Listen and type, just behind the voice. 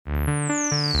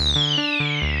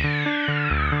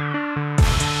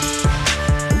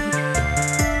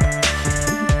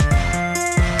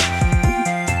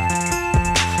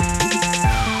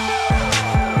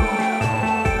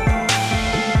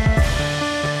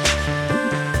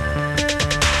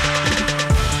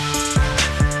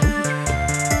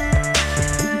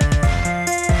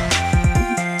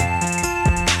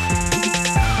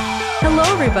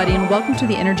everybody, and welcome to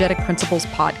the Energetic Principles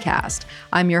Podcast.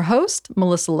 I'm your host,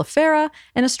 Melissa LaFera,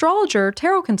 an astrologer,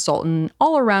 tarot consultant,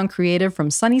 all-around creative from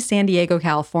sunny San Diego,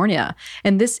 California.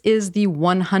 And this is the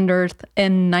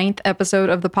 109th episode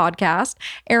of the podcast,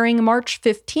 airing March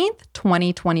 15th,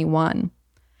 2021.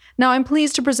 Now, I'm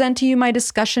pleased to present to you my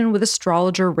discussion with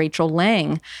astrologer Rachel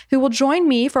Lang, who will join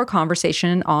me for a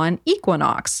conversation on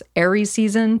Equinox, Aries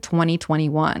season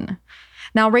 2021.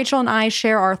 Now, Rachel and I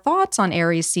share our thoughts on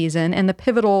Aries season and the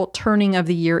pivotal turning of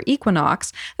the year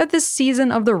equinox that this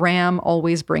season of the Ram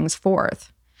always brings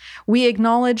forth. We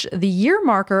acknowledge the year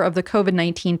marker of the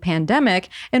COVID-19 pandemic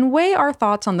and weigh our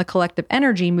thoughts on the collective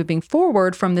energy moving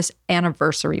forward from this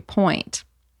anniversary point.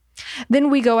 Then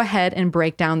we go ahead and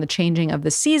break down the changing of the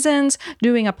seasons,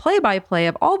 doing a play-by-play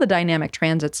of all the dynamic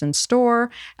transits in store,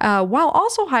 while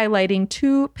also highlighting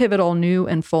two pivotal new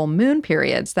and full moon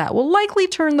periods that will likely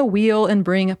turn the wheel and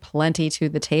bring plenty to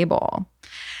the table.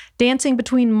 Dancing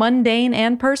between mundane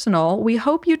and personal, we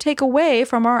hope you take away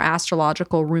from our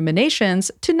astrological ruminations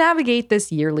to navigate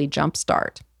this yearly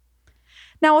jumpstart.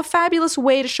 Now, a fabulous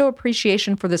way to show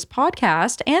appreciation for this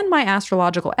podcast and my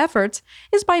astrological efforts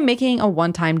is by making a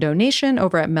one-time donation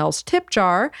over at Mel's Tip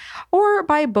Jar or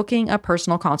by booking a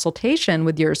personal consultation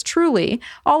with yours truly,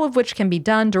 all of which can be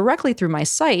done directly through my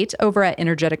site over at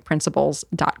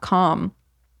energeticprinciples.com.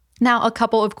 Now, a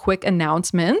couple of quick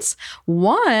announcements.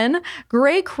 One,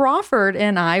 Gray Crawford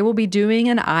and I will be doing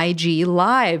an IG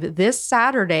Live this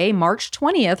Saturday, March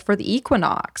 20th for the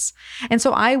equinox. And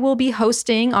so I will be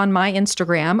hosting on my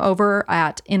Instagram over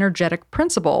at Energetic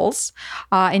Principles.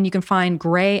 And you can find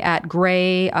Gray at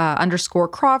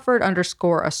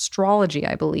Gray_Crawford_astrology,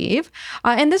 I believe.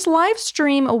 And this live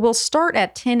stream will start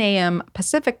at 10 a.m.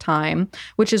 Pacific time,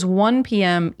 which is 1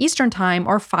 p.m. Eastern time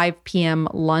or 5 p.m.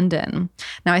 London.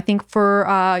 Now, I think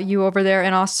for you over there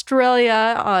in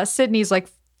Australia, Sydney's like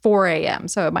 4 a.m.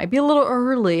 So it might be a little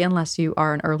early unless you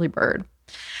are an early bird.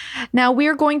 Now, we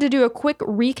are going to do a quick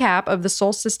recap of the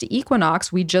solstice to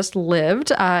equinox we just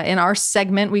lived in our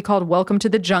segment we called Welcome to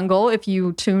the Jungle, if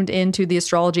you tuned into the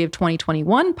Astrology of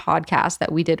 2021 podcast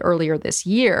that we did earlier this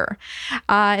year.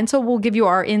 And so we'll give you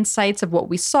our insights of what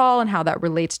we saw and how that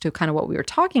relates to kind of what we were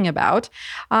talking about.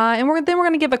 And we're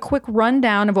going to give a quick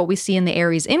rundown of what we see in the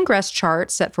Aries ingress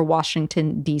chart set for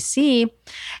Washington, D.C.,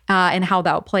 and how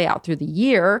that will play out through the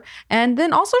year. And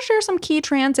then also share some key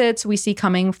transits we see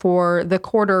coming for the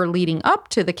quarter leading up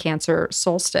to the Cancer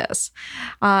solstice.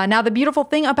 Now, the beautiful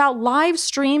thing about live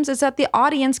streams is that the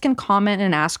audience can comment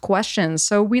and ask questions.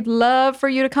 So we'd love for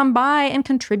you to come by and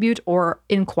contribute or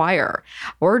inquire,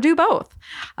 or do both,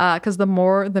 because the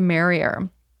more, the merrier.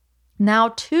 Now,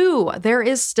 two, there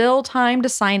is still time to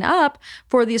sign up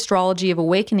for the Astrology of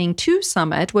Awakening 2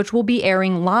 Summit, which will be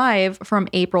airing live from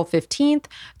April 15th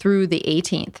through the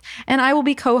 18th. And I will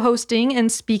be co-hosting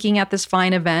and speaking at this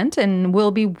fine event, and will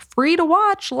be free to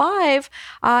watch live.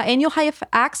 And you'll have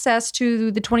access to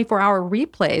the 24-hour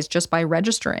replays just by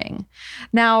registering.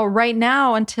 Now, right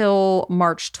now, until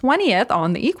March 20th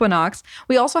on the equinox,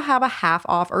 we also have a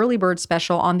half-off early bird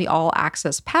special on the All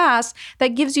Access Pass that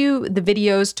gives you the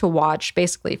videos to watch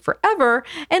basically forever,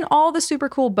 and all the super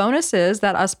cool bonuses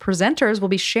that us presenters will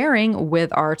be sharing with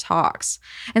our talks.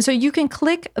 And so you can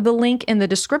click the link in the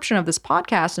description of this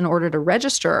podcast in order to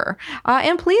register.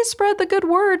 And please spread the good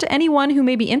word to anyone who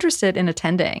may be interested in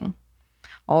attending.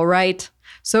 All right,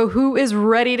 so who is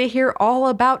ready to hear all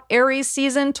about Aries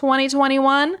season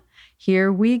 2021?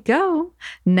 Here we go.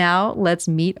 Now let's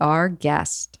meet our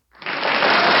guest.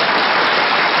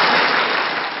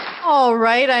 All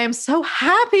right. I am so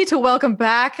happy to welcome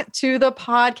back to the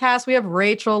podcast. We have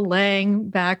Rachel Lang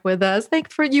back with us. Thank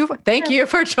you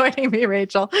for joining me,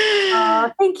 Rachel.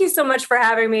 Thank you so much for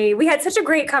having me. We had such a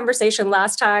great conversation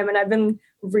last time, and I've been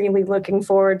really looking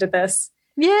forward to this.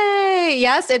 Yay.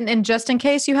 Yes. And just in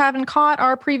case you haven't caught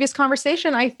our previous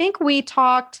conversation, I think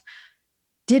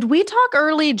did we talk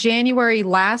early January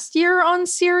last year on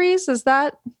Ceres? Is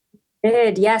that?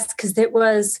 Yes, because it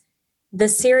was the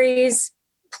Ceres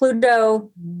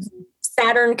Pluto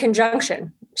Saturn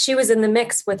conjunction. She was in the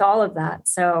mix with all of that.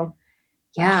 So,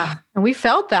 yeah. And we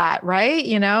felt that, right?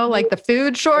 You know, like the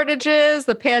food shortages,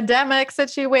 the pandemic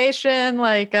situation,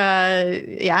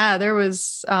 there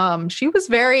was,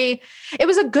 it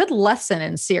was a good lesson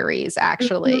in Ceres,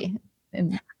 actually.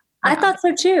 Mm-hmm. I thought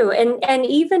so too. And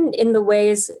even in the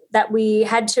ways that we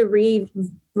had to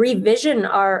re-envision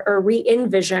our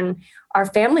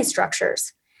family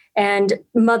structures and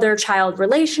mother-child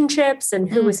relationships and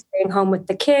who was staying home with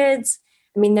the kids.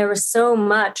 I mean, there was so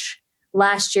much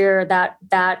last year that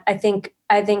I think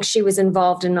she was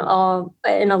involved in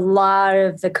a lot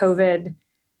of the COVID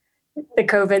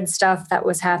stuff that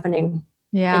was happening.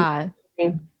 Yeah.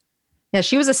 Yeah,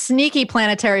 she was a sneaky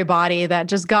planetary body that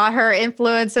just got her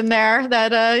influence in there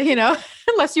that,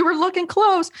 unless you were looking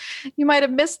close, you might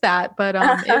have missed that. But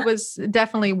it was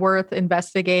definitely worth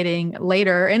investigating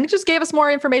later. And it just gave us more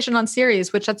information on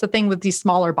Ceres, which that's the thing with these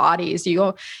smaller bodies.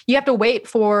 You have to wait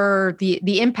for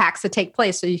the impacts to take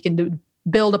place so you can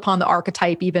build upon the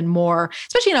archetype even more,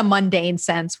 especially in a mundane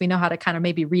sense. We know how to kind of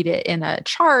maybe read it in a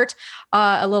chart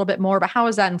a little bit more, but how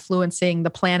is that influencing the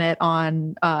planet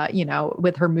on,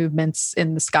 with her movements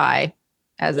in the sky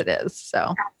as it is?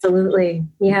 So absolutely.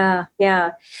 Yeah.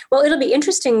 Yeah. Well, it'll be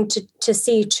interesting to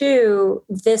see too,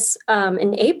 this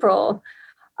in April,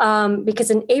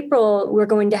 because in April we're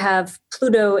going to have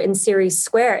Pluto in Ceres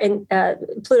square in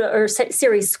Pluto or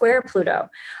Ceres square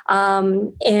Pluto,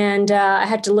 and I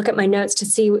had to look at my notes to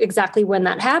see exactly when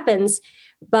that happens.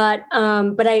 But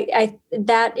I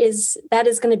that is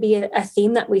going to be a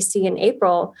theme that we see in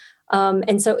April,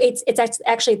 and so it's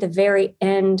actually at the very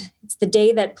end. It's the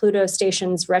day that Pluto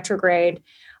stations retrograde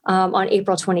on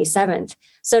April 27th.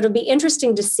 So it'll be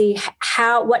interesting to see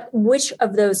which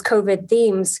of those COVID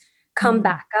themes come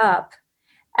back up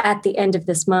at the end of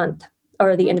this month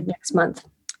or the end of next month.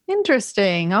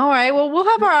 Interesting. All right. Well, we'll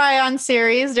have our eye on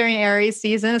Ceres during Aries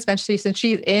season, especially since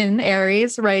she's in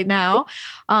Aries right now.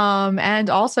 And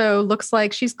also looks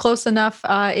like she's close enough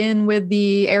in with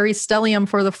the Aries stellium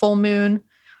for the full moon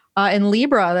in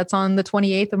Libra. That's on the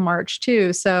 28th of March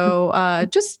too. So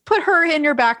just put her in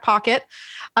your back pocket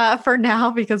for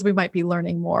now, because we might be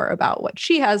learning more about what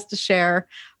she has to share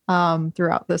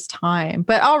throughout this time.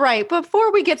 But all right, before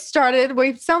we get started,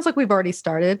 sounds like we've already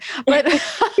started, but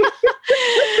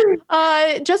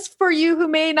just for you who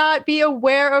may not be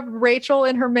aware of Rachel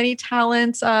and her many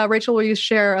talents, Rachel, will you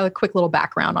share a quick little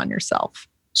background on yourself?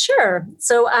 Sure.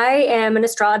 So I am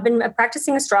I've been a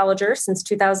practicing astrologer since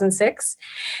 2006,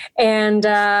 and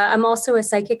I'm also a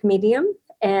psychic medium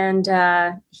and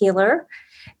healer.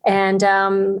 And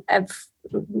I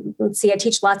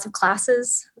teach lots of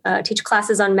classes. Teach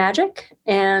classes on magic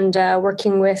and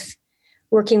working with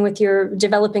your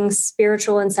developing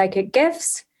spiritual and psychic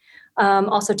gifts.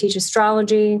 Also teach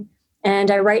astrology, and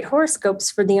I write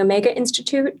horoscopes for the Omega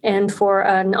Institute and for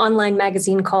an online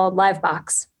magazine called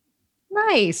Livebox.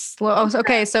 Nice.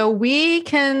 Okay, so we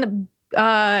can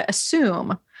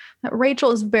assume that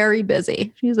Rachel is very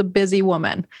busy. She's a busy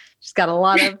woman. She's got a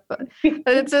lot of,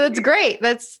 it's great.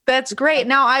 That's great.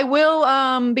 Now I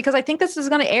will, because I think this is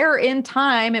going to air in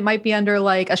time. It might be under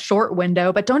like a short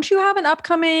window, but don't you have an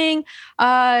upcoming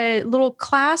little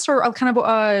class or a kind of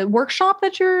a workshop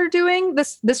that you're doing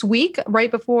this week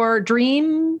right before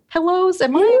Dream Pillows?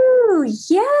 Ooh,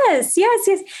 yes.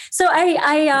 So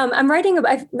I'm writing.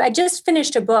 I just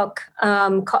finished a book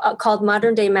called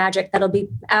Modern Day Magic that'll be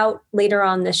out later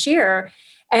on this year,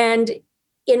 and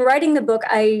in writing the book,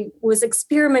 I was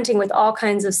experimenting with all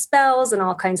kinds of spells and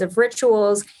all kinds of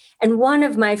rituals. And one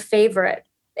of my favorite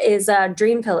is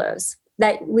dream pillows.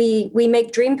 That we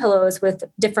make dream pillows with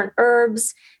different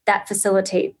herbs that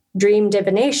facilitate dream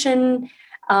divination,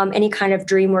 any kind of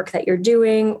dream work that you're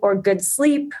doing, or good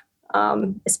sleep,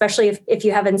 especially if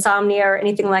you have insomnia or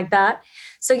anything like that.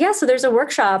 So there's a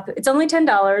workshop. It's only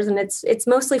 $10, and it's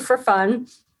mostly for fun.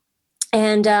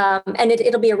 And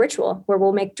it'll be a ritual where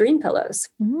we'll make dream pillows.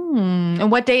 And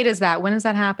what date is that? When is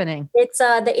that happening? It's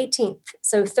the 18th.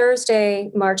 So Thursday,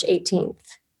 March 18th.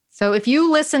 So if you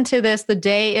listen to this the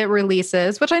day it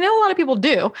releases, which I know a lot of people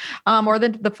do, or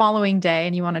the following day,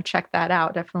 and you want to check that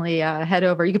out, definitely head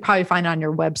over. You could probably find it on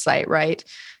your website, right?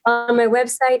 On my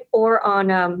website or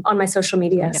on my social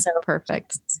media. Yeah, so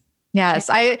perfect. Yes,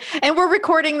 and we're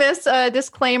recording this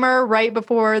disclaimer right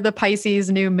before the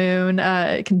Pisces new moon,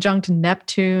 conjunct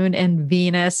Neptune and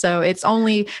Venus. So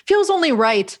feels only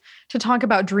right to talk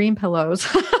about dream pillows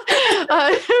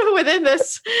within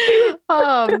this.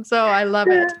 So I love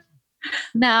it.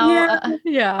 Now,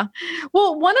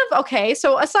 Well,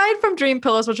 so aside from dream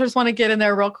pillows, which I just want to get in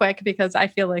there real quick because I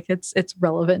feel like it's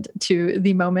relevant to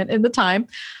the moment in the time.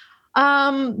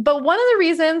 But one of the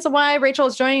reasons why Rachel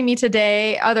is joining me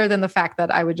today, other than the fact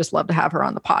that I would just love to have her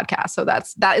on the podcast, so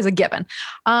that is a given.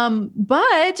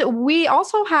 But we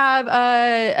also have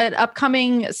an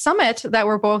upcoming summit that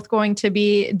we're both going to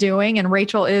be doing, and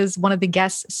Rachel is one of the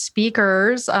guest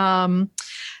speakers.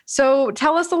 So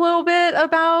tell us a little bit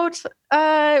about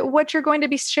what you're going to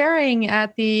be sharing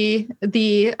at the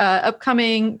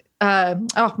upcoming.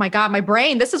 Oh my God, my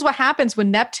brain. This is what happens when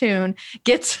Neptune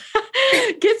gets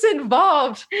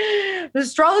involved. The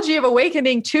Astrology of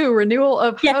Awakening 2, Renewal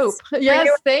of Hope. Yes,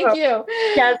 thank you.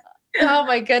 Yes. Oh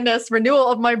my goodness, renewal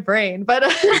of my brain. But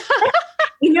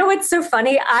You know, it's so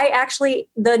funny.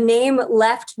 The name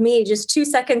left me just 2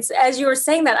 seconds as you were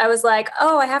saying that. I was like,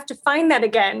 oh, I have to find that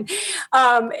again.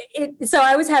 So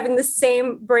I was having the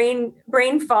same brain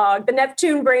fog, the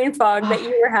Neptune brain fog that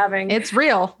you were having. It's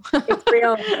real. It's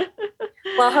real.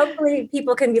 Well, hopefully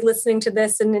people can be listening to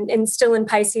this and still in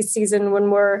Pisces season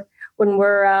when we're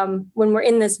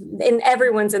in this, and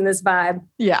everyone's in this vibe.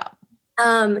 Yeah.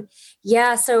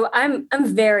 So I'm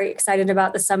very excited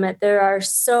about the summit. There are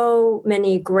so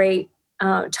many great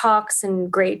talks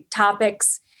and great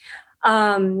topics.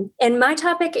 And my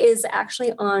topic is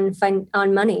actually on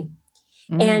money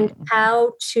and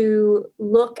how to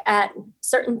look at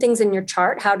certain things in your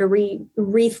chart, how to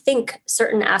rethink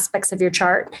certain aspects of your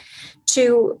chart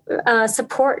to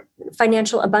support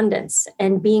financial abundance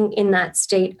and being in that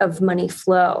state of money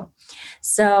flow.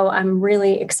 So I'm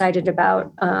really excited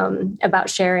about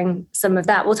sharing some of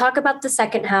that. We'll talk about the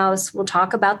second house. We'll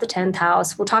talk about the 10th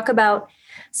house. We'll talk about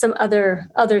some other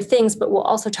things, but we'll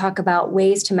also talk about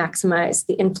ways to maximize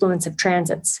the influence of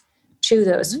transits to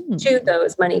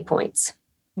those money points.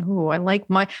 Oh, I like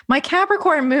my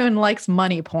Capricorn moon likes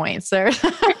money points. There,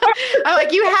 I'm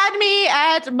like, you had me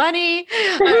at money.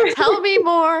 Tell me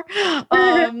more,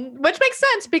 which makes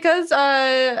sense because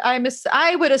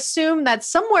I would assume that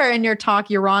somewhere in your talk,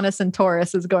 Uranus and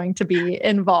Taurus is going to be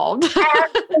involved.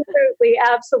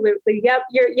 Absolutely.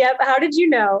 Yep. How did you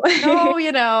know? Oh,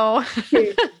 yeah.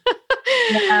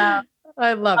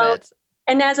 I love it.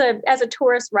 And as a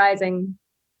Taurus rising,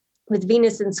 with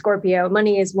Venus and Scorpio,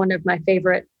 money is one of my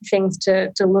favorite things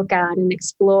to look at and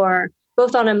explore,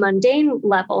 both on a mundane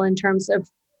level in terms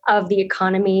of the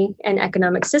economy and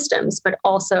economic systems, but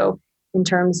also in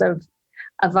terms of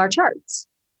our charts.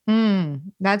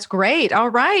 That's great. All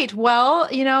right. Well,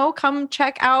 come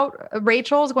check out.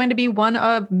 Rachel is going to be one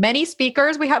of many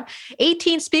speakers. We have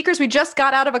 18 speakers. We just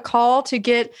got out of a call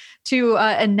to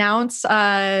announce.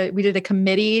 We did a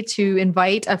committee to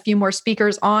invite a few more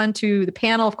speakers on to the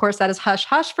panel. Of course, that is hush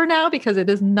hush for now because it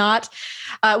is not.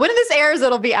 When this airs,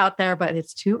 it'll be out there, but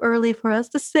it's too early for us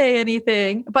to say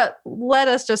anything. But let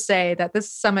us just say that this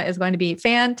summit is going to be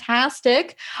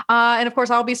fantastic. And of course,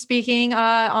 I'll be speaking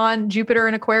on Jupiter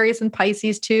and Aquarius and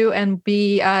Pisces too, and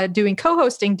be doing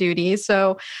co-hosting duties.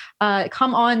 So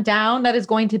come on down. That is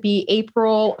going to be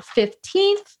April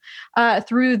 15th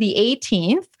through the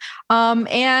 18th.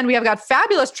 And we have got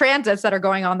fabulous transits that are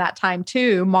going on that time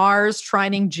too. Mars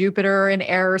trining Jupiter in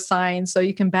air signs. So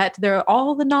you can bet there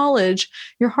all the knowledge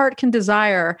your heart can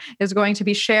desire is going to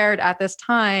be shared at this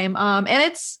time. And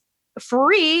it's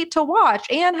free to watch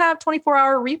and have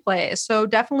 24-hour replays. So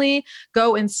definitely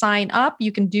go and sign up.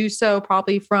 You can do so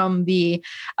probably from the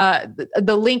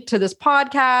link to this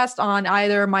podcast on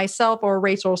either myself or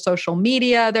Rachel's social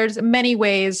media. There's many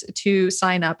ways to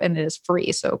sign up and it is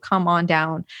free. So come on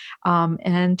down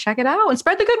and check it out and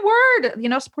spread the good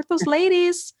word. Support those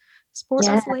ladies. Support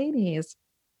us ladies.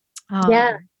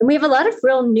 And we have a lot of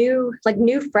real new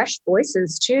fresh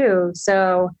voices too.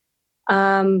 So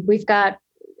we've got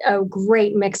a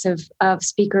great mix of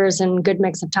speakers and good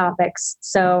mix of topics.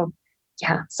 So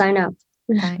sign up.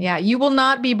 Yeah, you will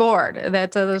not be bored.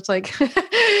 That's like,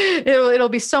 it'll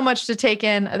be so much to take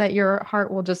in that your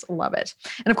heart will just love it.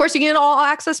 And of course you get an all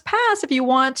access pass if you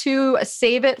want to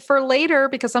save it for later,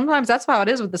 because sometimes that's how it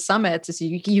is with the summits. Is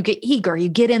you get eager, you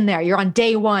get in there, you're on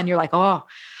day one. You're like, oh,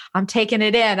 I'm taking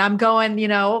it in. I'm going,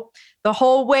 the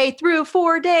whole way through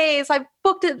 4 days. I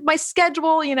booked it, my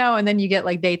schedule, and then you get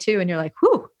like day 2 and you're like,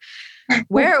 whew,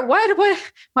 what,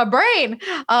 my brain.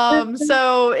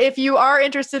 So if you are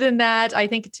interested in that, I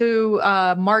think to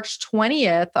March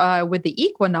 20th with the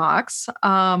equinox,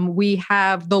 we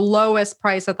have the lowest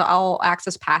price that the all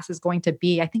access pass is going to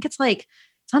be. I think it's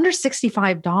under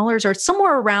 $65 or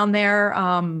somewhere around there.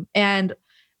 And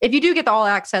if you do get the all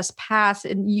access pass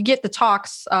and you get the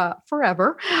talks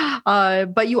forever,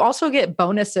 but you also get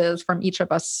bonuses from each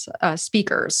of us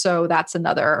speakers. So that's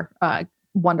another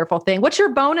wonderful thing. What's your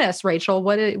bonus, Rachel?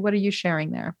 What are you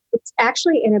sharing there? It's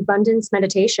actually an abundance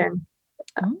meditation.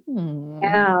 Oh.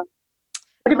 Yeah.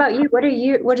 What about you?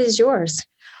 What is yours?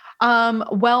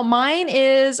 Well, mine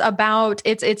is about,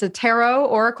 it's a tarot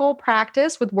oracle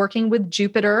practice with working with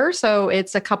Jupiter. So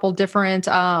it's a couple different,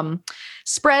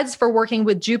 spreads for working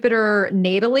with Jupiter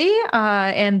natally,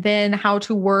 and then how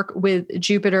to work with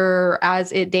Jupiter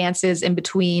as it dances in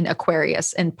between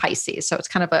Aquarius and Pisces. So it's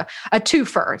kind of a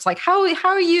twofer. It's like, how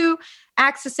are you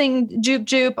accessing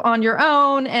Jup on your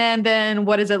own? And then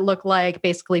what does it look like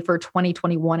basically for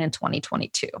 2021 and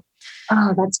 2022?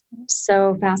 Oh, that's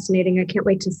so fascinating. I can't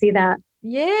wait to see that.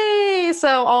 Yay.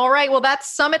 So, all right. Well, that's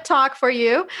Summit Talk for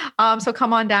you. So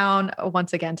come on down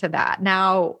once again to that.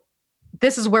 Now,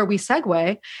 this is where we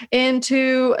segue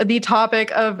into the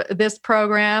topic of this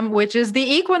program, which is the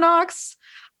equinox.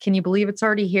 Can you believe it's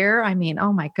already here? I mean,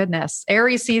 oh my goodness,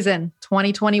 Aries season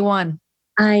 2021.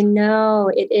 I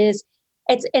know it is.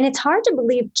 It's hard to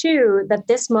believe too that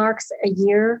this marks a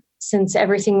year since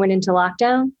everything went into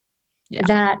lockdown. Yeah.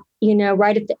 That,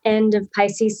 right at the end of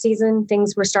Pisces season,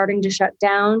 things were starting to shut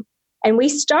down. And we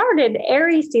started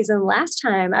Aries season last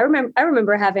time. I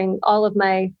remember having all of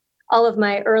my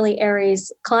early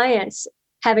Aries clients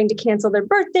having to cancel their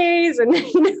birthdays. And,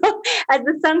 as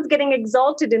the sun's getting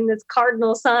exalted in this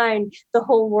cardinal sign, the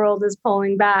whole world is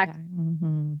pulling back. Yeah.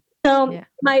 Mm-hmm. So yeah.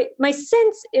 my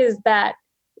sense is that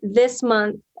this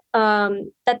month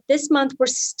we're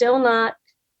still not,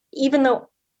 even though,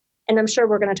 and I'm sure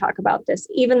we're going to talk about this,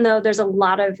 even though there's a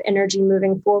lot of energy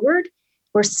moving forward,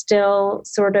 we're still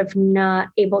sort of not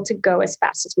able to go as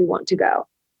fast as we want to go.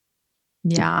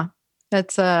 Yeah.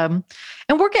 That's and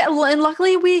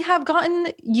luckily we have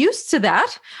gotten used to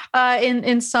that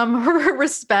in some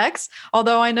respects.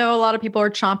 Although I know a lot of people are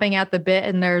chomping at the bit,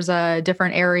 and there's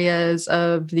different areas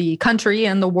of the country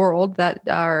and the world that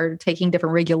are taking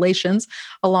different regulations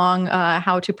along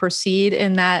how to proceed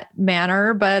in that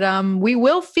manner. But we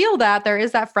will feel that there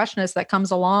is that freshness that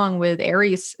comes along with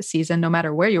Aries season, no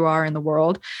matter where you are in the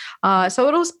world. So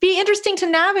it'll be interesting to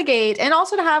navigate, and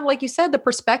also to have, like you said, the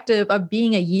perspective of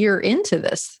being a year into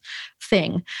this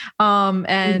thing.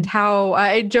 And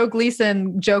how Joe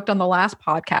Gleason joked on the last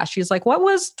podcast. She's like, what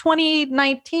was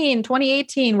 2019,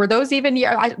 2018? Were those even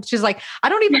years? She's like, I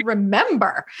don't even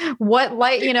remember what,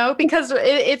 because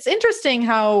it's interesting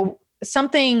how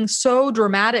something so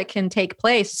dramatic can take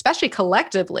place, especially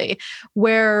collectively,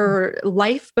 where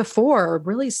life before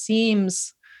really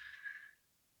seems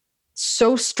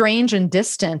so strange and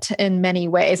distant in many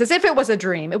ways, as if it was a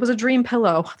dream. It was a dream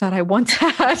pillow that I once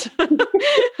had.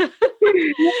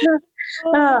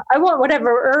 I want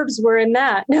whatever herbs were in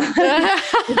that.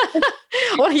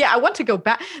 Well, yeah, I want to go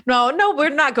back. No, we're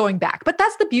not going back. But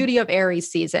that's the beauty of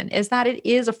Aries season, is that it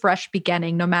is a fresh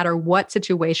beginning, no matter what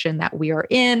situation that we are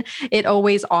in. It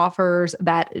always offers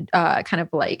that kind of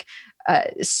like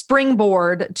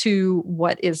springboard to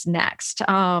what is next.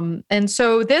 And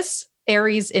so this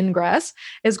Aries ingress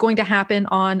is going to happen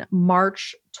on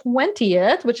March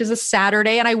 20th, which is a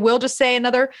Saturday. And I will just say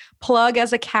another plug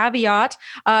as a caveat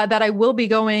that I will be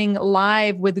going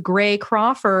live with Gray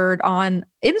Crawford on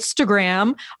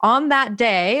Instagram on that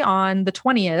day, on the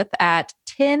 20th at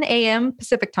 10 a.m.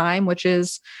 Pacific time, which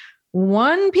is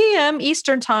 1 p.m.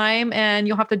 Eastern time, and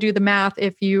you'll have to do the math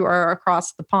if you are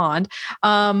across the pond.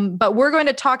 But we're going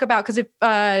to talk about, because if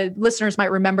listeners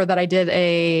might remember that I did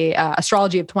a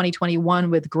astrology of 2021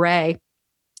 with Gray.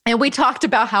 And we talked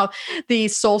about how the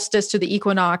solstice to the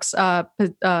equinox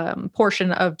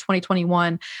portion of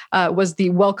 2021 was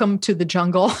the welcome to the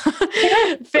jungle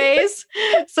phase.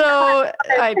 So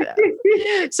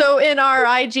in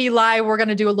our IG Live, we're going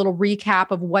to do a little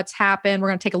recap of what's happened. We're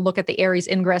going to take a look at the Aries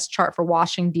ingress chart for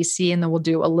Washington, D.C., and then we'll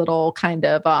do a little kind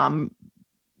of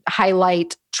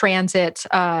highlight transit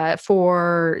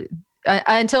for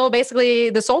until basically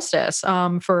the solstice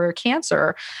for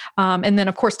Cancer. And then,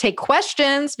 of course, take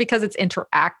questions because it's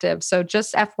interactive. So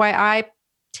just FYI,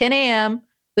 10 a.m.,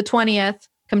 the 20th,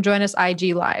 come join us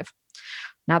IG Live.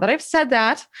 Now that I've said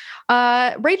that,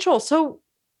 Rachel, so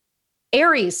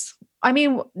Aries, I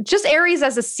mean, just Aries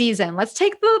as a season. Let's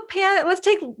take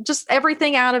just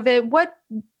everything out of it. What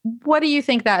do you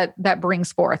think that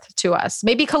brings forth to us,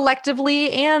 maybe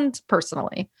collectively and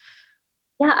personally?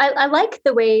 Yeah, I like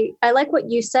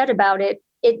what you said about it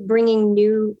bringing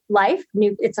new life,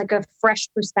 it's like a fresh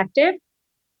perspective.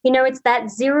 It's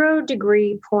that 0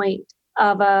 degree point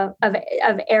of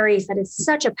Aries that is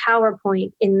such a power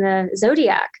point in the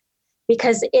zodiac,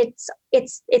 because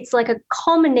it's like a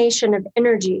culmination of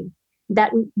energy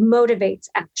that motivates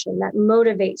action, that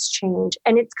motivates change.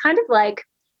 And it's kind of like,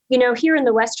 here in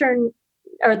the Western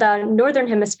or the Northern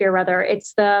hemisphere, rather,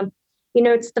 it's the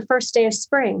first day of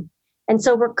spring. And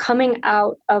so we're coming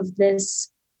out of this,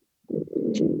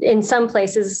 in some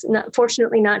places,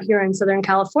 fortunately not here in Southern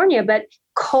California, but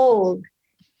cold,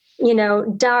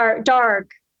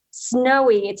 dark,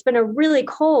 snowy. It's been a really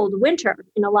cold winter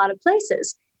in a lot of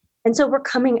places. And so we're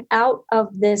coming out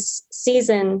of this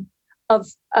season of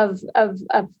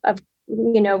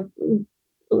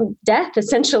death,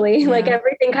 essentially, like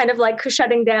everything kind of like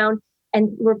shutting down, and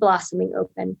we're blossoming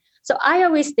open. So I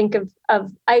always think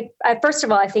first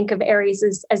of all, I think of Aries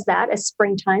as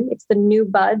springtime. It's the new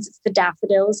buds, it's the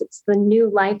daffodils, it's the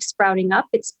new life sprouting up,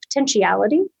 it's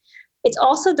potentiality. It's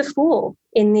also the Fool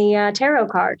in the tarot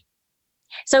card.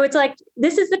 So it's like,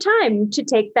 this is the time to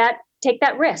take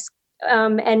that risk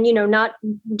and not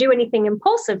do anything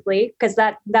impulsively, because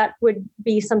that would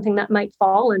be something that might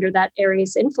fall under that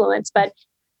Aries influence, but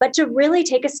to really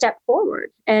take a step forward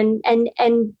and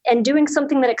doing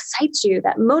something that excites you,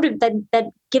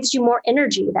 that gives you more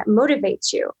energy, that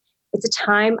motivates you. It's a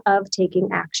time of taking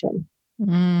action.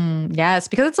 Yes,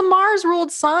 because it's a Mars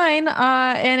ruled sign.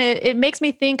 And it makes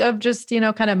me think of just,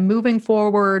 kind of moving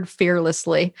forward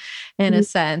fearlessly in a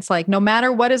sense, like no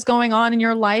matter what is going on in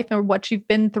your life or what you've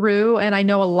been through. And I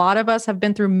know a lot of us have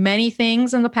been through many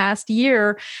things in the past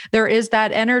year. There is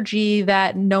that energy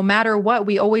that no matter what,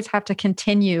 we always have to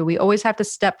continue. We always have to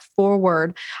step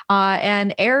forward.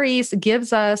 And Aries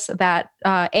gives us that,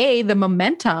 the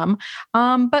momentum,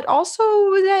 but also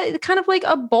that kind of like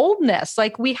a boldness,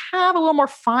 like we have a little more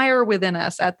fire within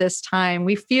us at this time.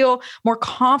 We feel more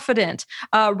confident,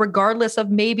 regardless of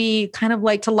maybe kind of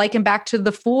like to liken back to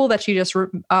the Fool that you just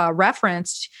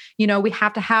referenced. We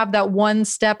have to have that one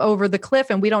step over the cliff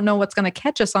and we don't know what's going to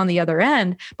catch us on the other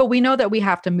end, but we know that we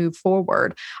have to move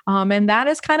forward. And that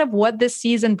is kind of what this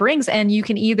season brings. And you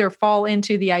can either fall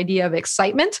into the idea of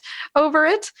excitement over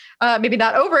it, maybe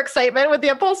not overexcitement with the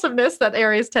impulsiveness that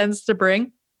Aries tends to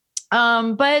bring.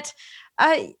 But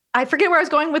I forget where I was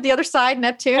going with the other side,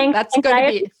 Neptune. That's going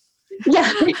to be,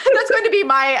 that's going to be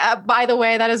my, by the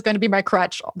way, that is going to be my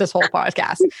crutch this whole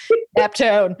podcast,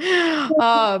 Neptune.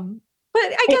 But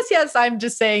I guess, yes, I'm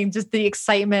just saying just the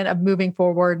excitement of moving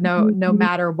forward, no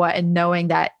matter what, and knowing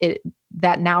that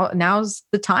now's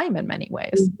the time in many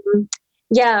ways. Mm-hmm.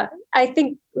 Yeah, I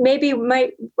think maybe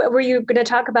were you going to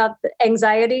talk about the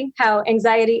anxiety, how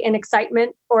anxiety and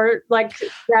excitement, or like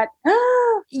that?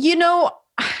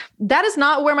 That is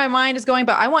not where my mind is going,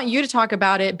 but I want you to talk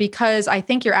about it because I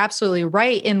think you're absolutely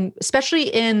right. And especially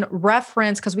in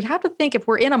reference, because we have to think if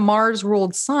we're in a Mars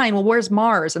ruled sign, well, where's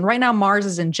Mars? And right now Mars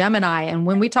is in Gemini. And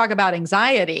when we talk about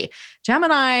anxiety,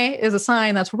 Gemini is a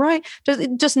sign that's right,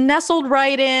 just nestled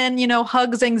right in,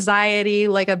 hugs anxiety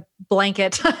like a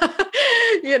blanket,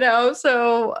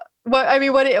 so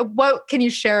what can you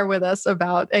share with us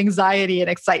about anxiety and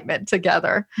excitement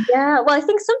together? Yeah, well, I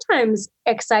think sometimes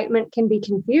excitement can be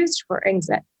confused for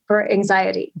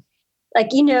anxiety. Like,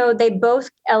 they both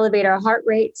elevate our heart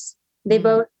rates. They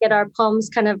both get our palms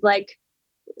kind of like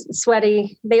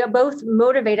sweaty. They both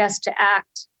motivate us to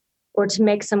act or to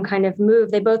make some kind of move.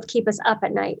 They both keep us up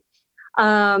at night.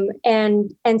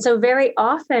 And so very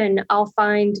often I'll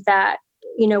find that,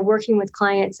 working with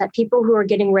clients, that people who are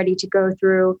getting ready to go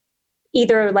through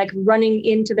either like running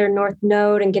into their North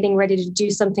Node and getting ready to do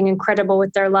something incredible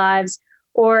with their lives,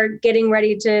 or getting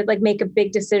ready to like make a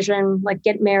big decision, like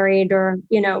get married or,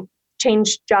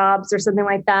 change jobs or something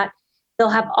like that. They'll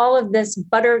have all of this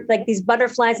these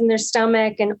butterflies in their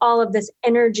stomach and all of this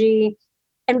energy.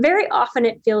 And very often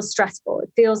it feels stressful. It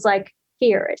feels like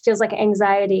fear. It feels like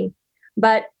anxiety.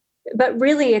 But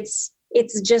really it's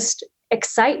just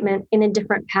excitement in a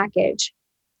different package.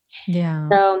 Yeah.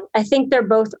 So I think they're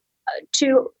both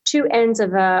two ends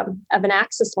of an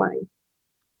axis line,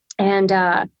 and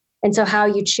so how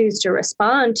you choose to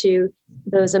respond to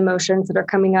those emotions that are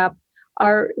coming up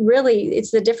are really,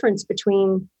 it's the difference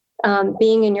between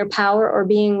being in your power or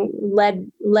being led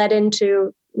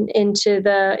into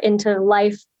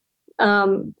life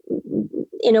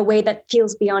in a way that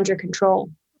feels beyond your control.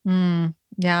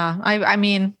 Yeah, I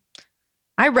mean,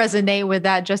 I resonate with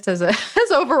that just as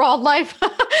overall life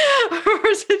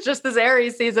versus just this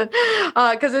Aries season.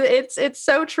 Cause it's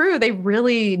so true. They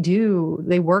really do.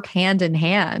 They work hand in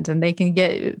hand and they can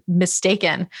get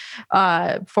mistaken,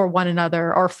 for one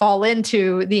another or fall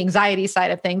into the anxiety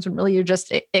side of things when really you're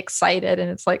just excited.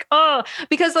 And it's like,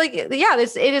 because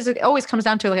it always comes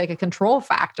down to like a control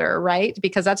factor, right?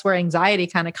 Because that's where anxiety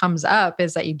kind of comes up,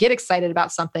 is that you get excited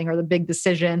about something or the big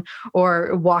decision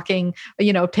or walking,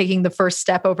 taking the first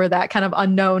step over that kind of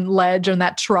unknown ledge and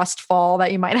that trust fall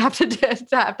that you might have to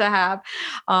have.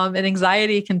 And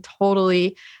anxiety can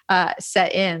totally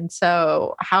set in.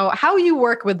 So how you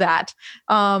work with that.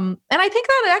 And I think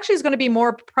that actually is going to be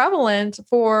more prevalent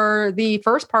for the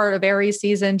first part of Aries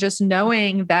season, just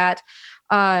knowing that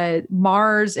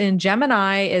Mars in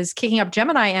Gemini is kicking up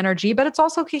Gemini energy, but it's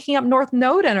also kicking up North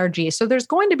Node energy. So there's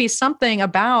going to be something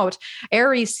about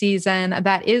Aries season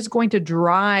that is going to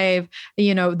drive,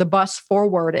 the bus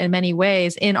forward in many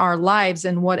ways in our lives,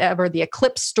 and whatever the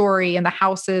eclipse story and the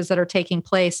houses that are taking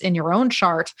place in your own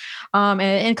chart,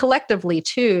 and collectively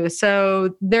too.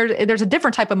 So there's a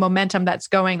different type of momentum that's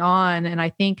going on. And I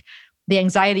think the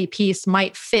anxiety piece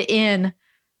might fit in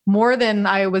more than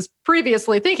I was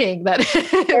previously thinking that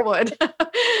it would.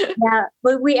 Yeah,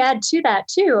 but we add to that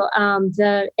too,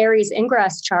 the Aries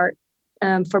ingress chart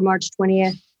for March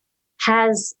 20th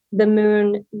has the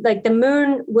moon, like the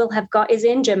moon will have is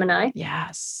in Gemini.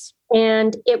 Yes.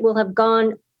 And it will have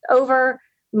gone over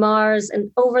Mars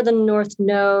and over the North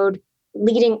Node,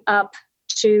 leading up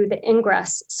to the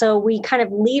ingress. So we kind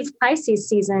of leave Pisces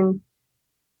season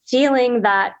feeling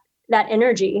that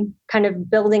energy kind of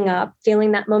building up,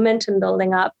 feeling that momentum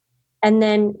building up. And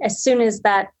then as soon as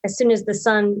the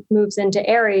sun moves into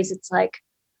Aries, it's like,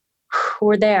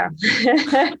 we're there.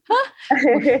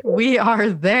 We are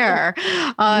there.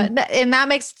 And that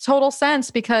makes total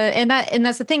sense because, and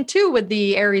that's the thing too, with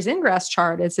the Aries ingress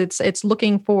chart is it's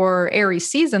looking for Aries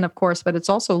season, of course, but it's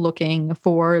also looking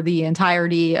for the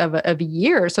entirety of a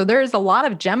year. So there's a lot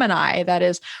of Gemini that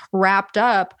is wrapped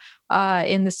up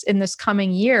in this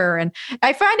coming year. And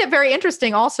I find it very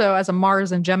interesting also as a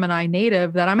Mars and Gemini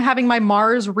native that I'm having my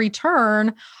Mars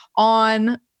return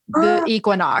on the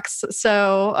equinox.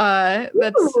 So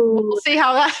we'll see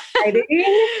how that.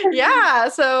 Yeah.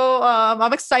 So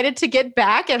I'm excited to get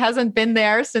back. It hasn't been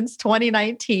there since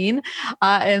 2019.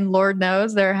 And Lord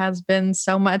knows there has been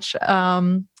so much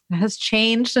has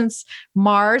changed since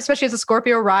Mars, especially as a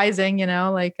Scorpio rising,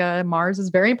 like Mars is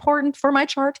very important for my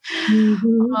chart.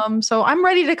 Mm-hmm. So I'm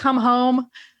ready to come home.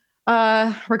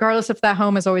 Regardless if that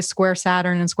home is always square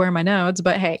Saturn and square my nodes,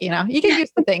 but hey, you get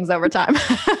used to things over time.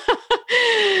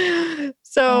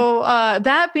 So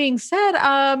that being said,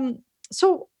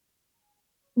 so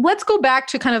let's go back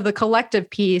to kind of the collective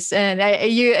piece. And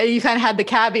you kind of had the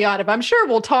caveat of, I'm sure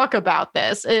we'll talk about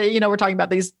this. We're talking about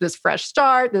this fresh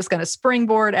start, this kind of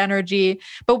springboard energy,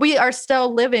 but we are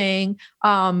still living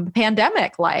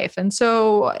pandemic life. And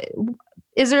so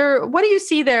what do you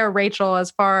see there, Rachel,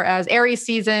 as far as Aries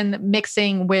season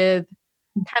mixing with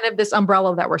kind of this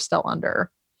umbrella that we're still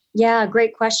under? Yeah,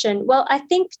 great question. Well, I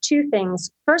think two things.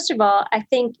 First of all, I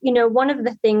think, one of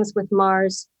the things with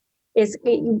Mars is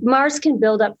Mars can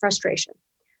build up frustration.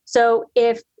 So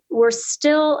if we're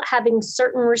still having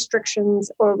certain restrictions,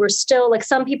 or we're still like,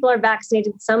 some people are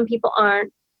vaccinated, some people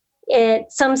aren't,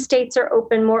 some states are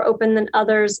more open than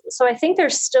others. So I think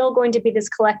there's still going to be this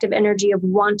collective energy of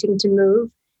wanting to move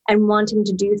and wanting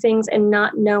to do things and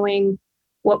not knowing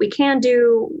what we can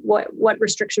do, what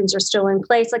restrictions are still in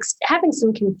place, like having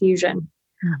some confusion.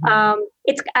 Mm-hmm.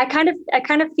 I kind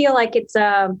of feel like it's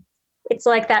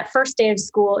like that first day of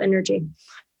school energy,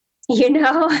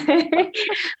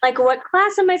 like what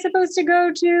class am I supposed to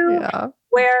go to? Yeah.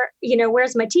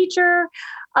 Where's my teacher?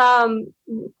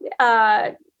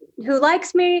 Who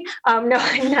likes me? No,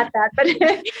 not that, but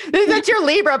that's your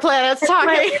Libra planets talking.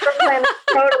 My Libra planet,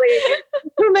 totally.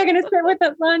 Who am I going to sit with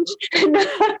at lunch?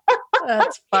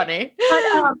 That's funny.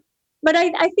 But I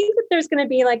think that there's going to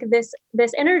be like this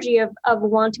energy of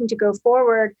wanting to go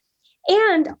forward,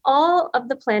 and all of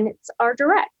the planets are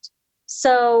direct.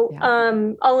 So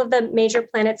all of the major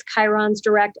planets, Chiron's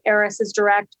direct, Eris is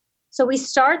direct. So we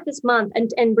start this month,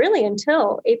 and really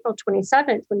until April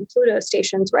 27th, when Pluto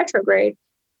stations retrograde,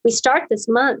 we start this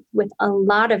month with a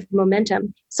lot of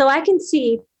momentum. So I can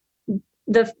see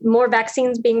the more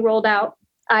vaccines being rolled out.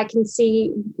 I can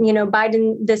see,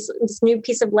 Biden, this new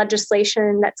piece of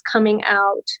legislation that's coming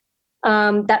out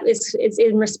that is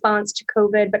in response to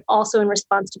COVID, but also in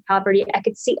response to poverty. I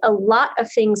could see a lot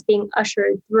of things being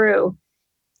ushered through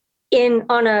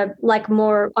on a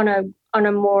more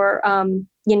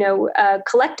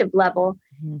collective level.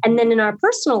 Mm-hmm. And then in our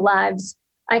personal lives,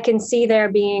 I can see there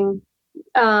being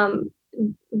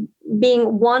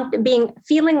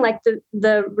feeling like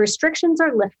the restrictions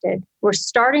are lifted. We're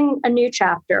starting a new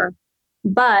chapter,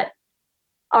 but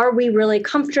are we really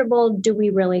comfortable? Do we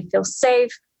really feel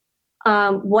safe?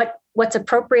 What's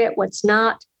appropriate? What's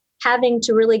not? Having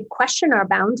to really question our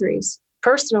boundaries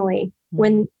personally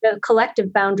when the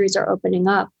collective boundaries are opening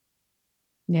up.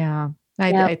 Yeah.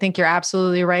 I think you're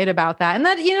absolutely right about that. And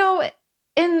that,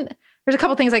 and there's a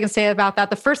couple things I can say about that.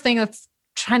 The first thing that's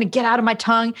trying to get out of my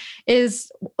tongue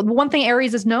is one thing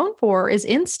Aries is known for is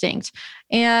instinct.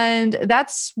 And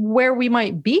that's where we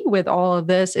might be with all of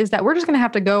this, is that we're just going to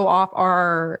have to go off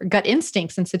our gut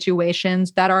instincts in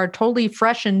situations that are totally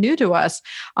fresh and new to us.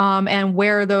 And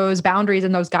where those boundaries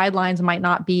and those guidelines might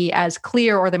not be as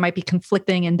clear, or they might be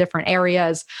conflicting in different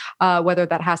areas, whether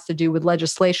that has to do with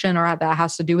legislation or that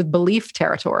has to do with belief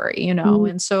territory, Mm-hmm.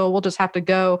 And so we'll just have to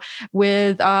go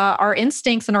with our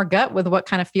instincts and our gut with what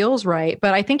kind of feels right.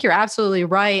 But I think you're absolutely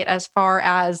right as far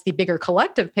as the bigger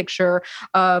collective picture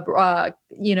of,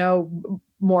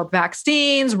 more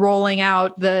vaccines, rolling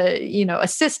out the,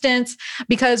 assistance,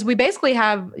 because we basically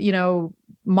have,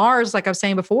 Mars, like I was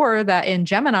saying before, that in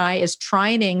Gemini is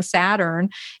trining Saturn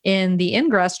in the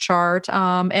ingress chart.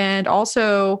 And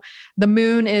also the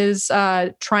moon is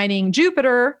trining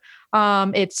Jupiter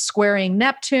It's squaring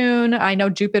Neptune. I know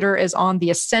Jupiter is on the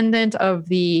ascendant of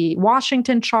the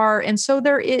Washington chart. And so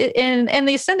and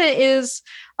the ascendant is,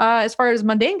 as far as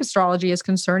mundane astrology is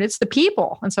concerned, it's the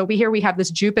people. And so we have this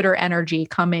Jupiter energy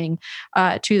coming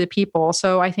to the people.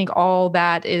 So I think all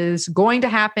that is going to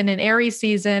happen in Aries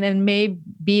season and may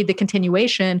be the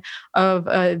continuation of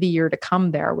the year to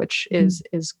come there, which is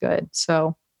good.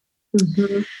 So.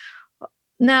 Mm-hmm.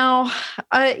 Now,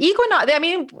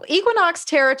 equinox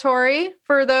territory,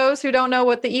 for those who don't know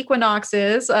what the equinox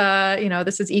is,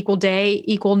 this is equal day,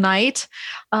 equal night.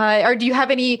 Or do you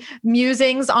have any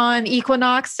musings on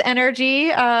equinox energy,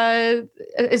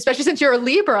 especially since you're a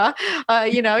Libra?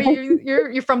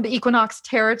 You're from the equinox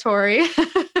territory.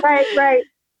 Right.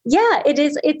 Yeah, it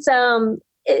is.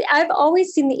 I've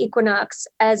always seen the equinox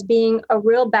as being a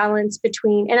real balance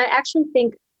between, and I actually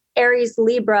think Aries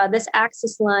Libra, this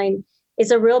axis line, is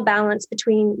a real balance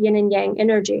between yin and yang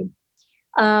energy.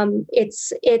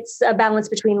 It's a balance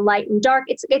between light and dark.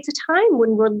 It's a time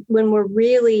when we're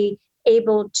really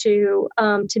able to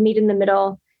meet in the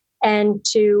middle and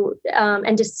to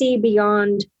see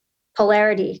beyond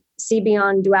polarity, see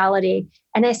beyond duality.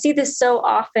 And I see this so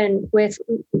often with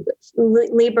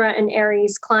Libra and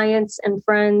Aries clients and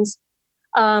friends,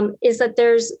 is that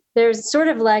there's sort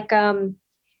of like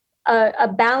a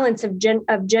balance of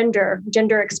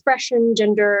gender expression,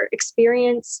 gender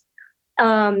experience.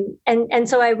 And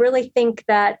so I really think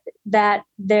that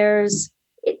there's,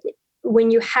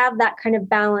 when you have that kind of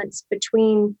balance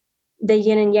between the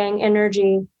yin and yang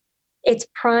energy, it's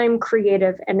prime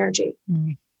creative energy.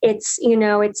 Mm.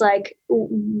 It's like,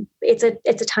 it's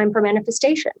a time for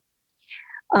manifestation.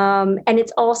 And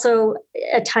it's also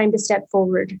a time to step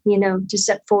forward, to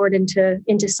step forward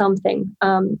into something,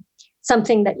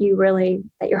 something that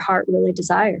your heart really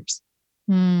desires.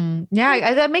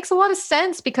 Yeah, that makes a lot of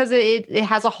sense because it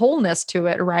has a wholeness to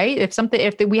it, right?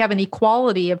 If we have an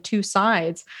equality of two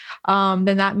sides,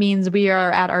 then that means we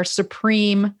are at our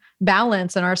supreme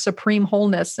balance and our supreme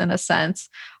wholeness in a sense,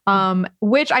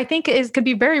 which I think could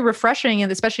be very refreshing,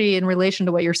 and especially in relation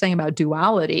to what you're saying about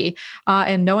duality,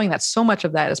 and knowing that so much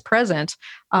of that is present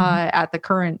at the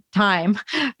current time,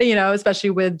 especially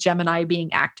with Gemini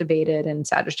being activated and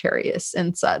Sagittarius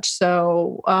and such.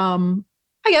 So,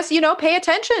 I guess, pay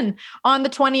attention on the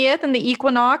 20th and the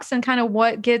equinox and kind of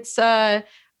what gets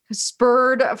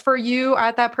spurred for you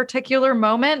at that particular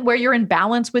moment where you're in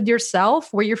balance with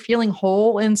yourself, where you're feeling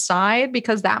whole inside,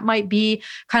 because that might be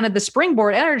kind of the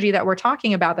springboard energy that we're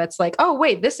talking about. That's like, oh,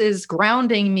 wait, this is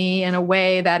grounding me in a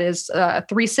way that is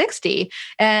 360.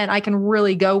 And I can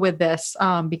really go with this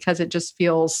because it just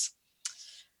feels,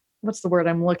 what's the word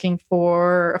I'm looking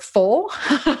for? Full,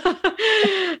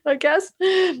 I guess.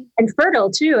 And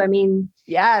fertile too. I mean,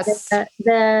 yes.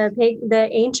 The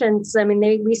ancients, I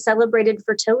mean, we celebrated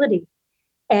fertility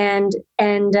and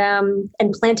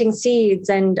planting seeds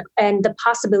and the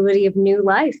possibility of new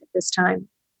life at this time.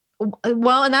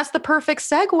 Well, and that's the perfect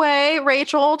segue,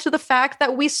 Rachel, to the fact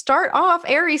that we start off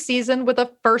Aries season with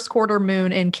a first quarter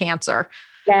moon in Cancer.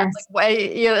 Yes.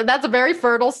 That's a very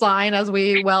fertile sign, as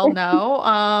we well know.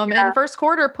 Yeah. And first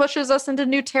quarter pushes us into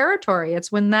new territory.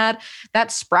 It's when that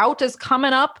sprout is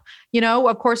coming up.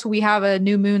 Of course, we have a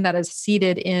new moon that is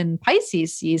seated in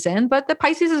Pisces season, but the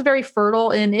Pisces is very fertile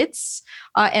in its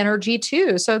energy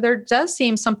too. So there does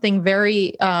seem something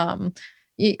very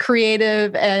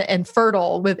creative and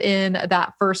fertile within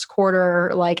that first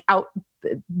quarter, like out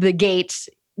the gate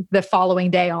the following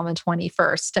day on the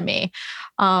 21st to me.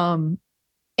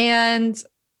 And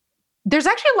there's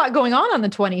actually a lot going on the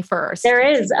 21st. There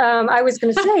is. I was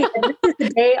going to say that this is the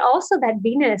day also that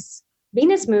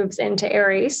Venus moves into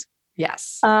Aries.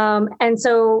 Yes. And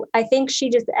so I think she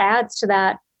just adds to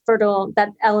that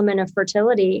element of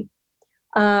fertility.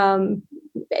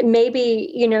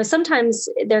 Maybe, sometimes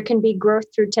there can be growth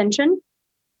through tension.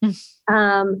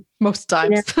 Most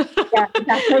times. Yeah,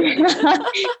 exactly.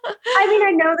 I mean,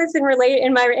 I know this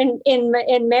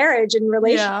in marriage and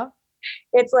relationship. Yeah.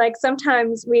 It's like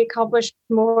sometimes we accomplish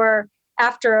more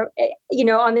after,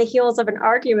 on the heels of an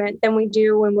argument than we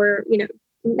do when we're,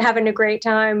 having a great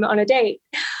time on a date.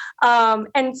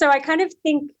 And so I kind of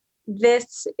think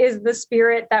this is the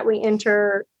spirit that we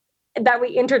enter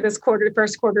this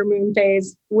first quarter moon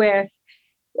phase with,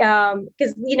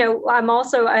 because,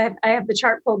 I have the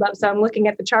chart pulled up, so I'm looking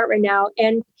at the chart right now.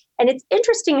 And it's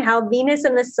interesting how Venus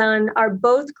and the sun are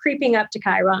both creeping up to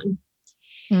Chiron.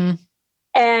 Mm.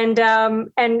 And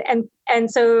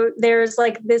so there's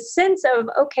like this sense of,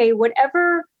 okay,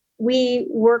 whatever we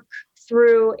work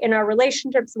through in our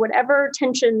relationships, whatever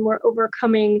tension we're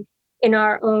overcoming within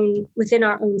our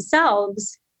own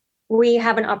selves, we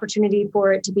have an opportunity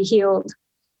for it to be healed.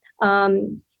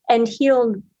 and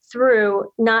healed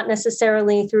through, not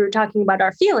necessarily through talking about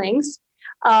our feelings,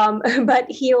 but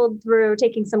healed through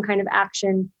taking some kind of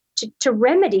action to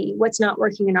remedy what's not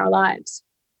working in our lives.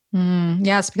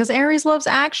 Yes, because Aries loves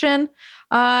action.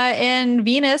 And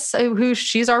Venus,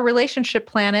 she's our relationship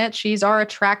planet. She's our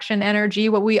attraction energy,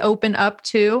 what we open up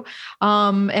to,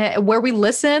 where we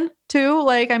listen to.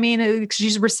 Like, I mean,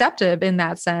 she's receptive in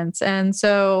that sense. And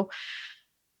so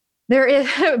there is,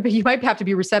 but you might have to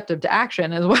be receptive to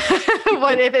action as well.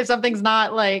 What if something's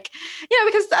not like,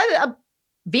 because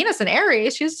Venus and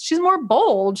Aries, she's more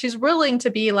bold. She's willing to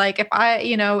be like, if I,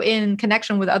 in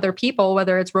connection with other people,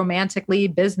 whether it's romantically,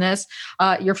 business,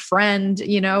 your friend,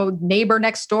 neighbor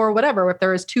next door, whatever. If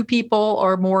there is two people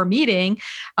or more meeting,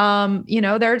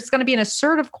 there's going to be an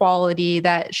assertive quality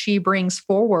that she brings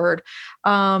forward,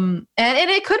 and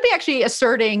it could be actually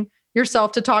asserting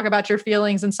yourself to talk about your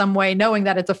feelings in some way, knowing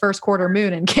that it's a first quarter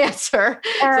moon in Cancer.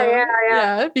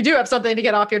 Yeah, you do have something to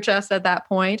get off your chest at that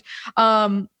point.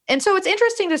 And so it's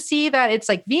interesting to see that it's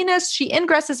like Venus, she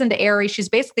ingresses into Aries. She's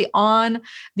basically on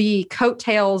the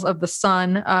coattails of the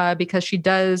sun because she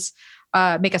does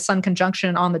make a sun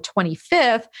conjunction on the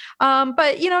 25th.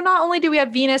 But, not only do we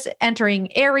have Venus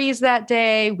entering Aries that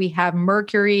day, we have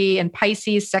Mercury and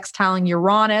Pisces sextiling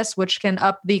Uranus, which can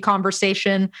up the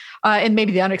conversation and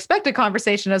maybe the unexpected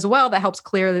conversation as well. That helps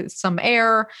clear some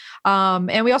air.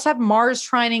 And we also have Mars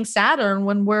trining Saturn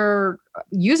when we're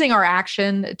using our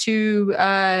action to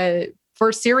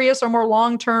for serious or more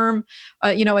long-term,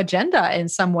 agenda in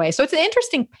some way. So it's an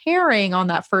interesting pairing on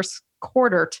that first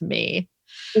quarter to me.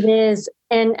 It is.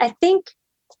 And I think,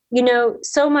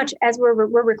 so much as we're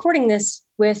recording this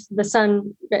with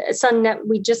the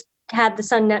we just had the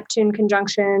Sun Neptune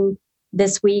conjunction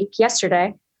this week,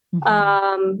 yesterday.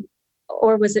 Mm-hmm.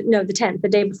 Or was it, the 10th, the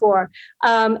day before.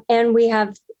 And we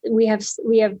have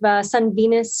Sun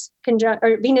Venus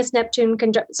Venus Neptune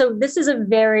conjunction. So this is a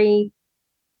very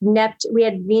we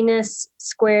had Venus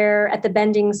square at the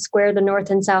bending square, the north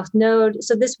and south node.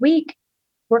 So this week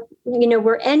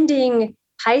we're ending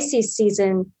Pisces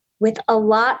season with a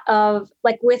lot of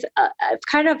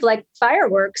kind of like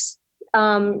fireworks,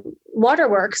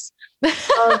 waterworks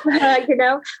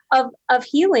of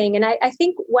healing. And I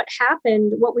think what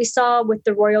we saw with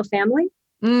the royal family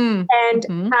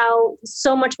and how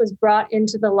so much was brought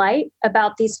into the light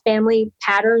about these family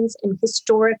patterns and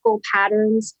historical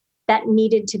patterns that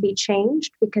needed to be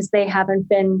changed because they haven't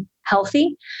been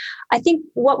healthy. I think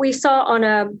what we saw on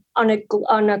a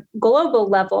global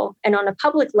level and on a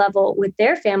public level with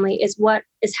their family is what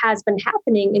has been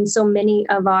happening in so many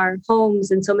of our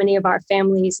homes and so many of our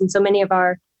families and so many of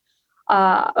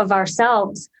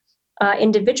ourselves,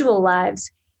 individual lives.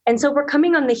 And so we're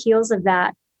coming on the heels of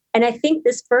that. And I think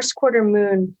this first quarter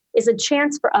moon is a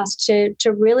chance for us to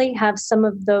really have some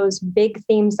of those big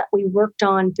themes that we worked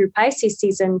on through Pisces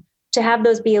season, to have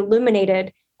those be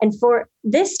illuminated. And for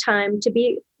this time to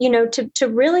be, to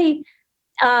really,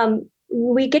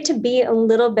 we get to be a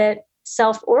little bit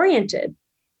self-oriented.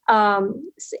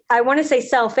 I want to say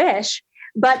selfish,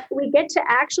 but we get to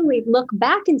actually look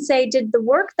back and say, did the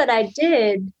work that I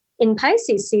did in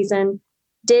Pisces season,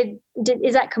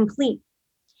 is that complete?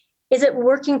 Is it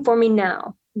working for me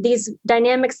now? These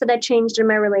dynamics that I changed in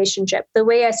my relationship, the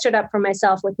way I stood up for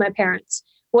myself with my parents,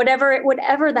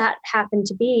 whatever that happened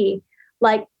to be,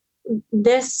 like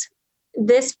this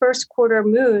first quarter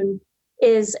moon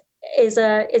is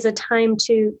a time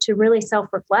to really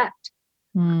self-reflect.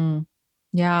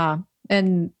 Yeah.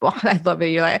 And I love it.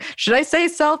 You're like, should I say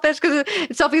selfish? Because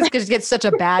selfish gets such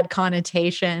a bad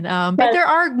connotation. But there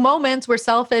are moments where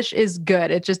selfish is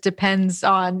good. It just depends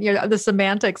on the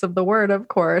semantics of the word, of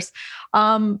course.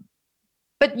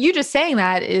 But you just saying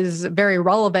that is very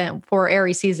relevant for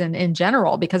Aries season in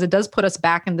general, because it does put us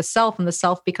back in the self, and the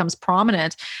self becomes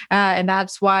prominent. And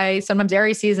that's why sometimes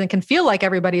Aries season can feel like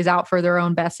everybody's out for their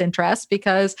own best interest,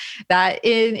 because that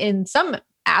in some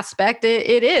aspect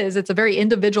it's a very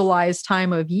individualized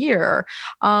time of year.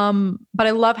 But I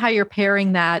love how you're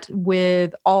pairing that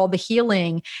with all the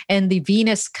healing and the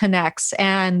Venus connects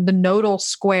and the nodal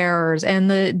squares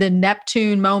and the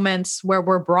Neptune moments where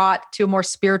we're brought to a more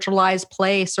spiritualized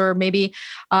place, or maybe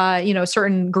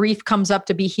certain grief comes up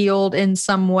to be healed in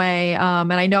some way.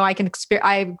 And I know I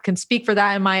can speak for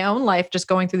that in my own life, just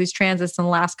going through these transits in the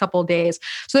last couple of days.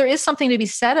 So there is something to be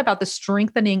said about the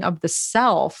strengthening of the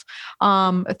self,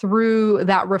 through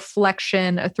that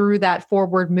reflection, through that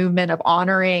forward movement of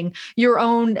honoring your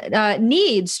own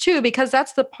needs too, because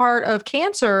that's the part of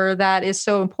Cancer that is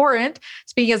so important.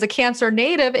 Speaking as a Cancer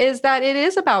native, is that it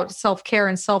is about self-care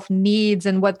and self-needs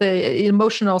and what the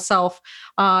emotional self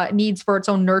needs for its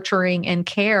own nurturing and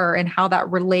care, and how that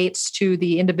relates to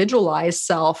the individualized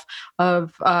self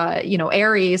of,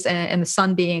 Aries and the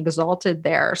sun being exalted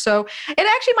there. So it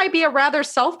actually might be a rather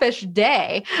selfish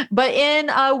day, but in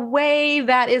a way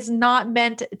that is not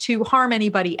meant to harm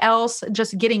anybody else,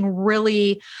 just getting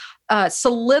really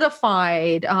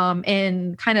solidified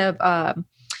and kind of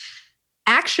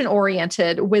action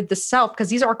oriented with the self, because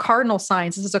these are cardinal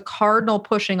signs. This is a cardinal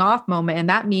pushing off moment. And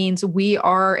that means we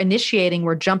are initiating,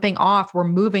 we're jumping off, we're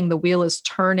moving, the wheel is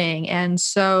turning. And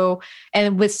so,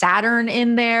 and with Saturn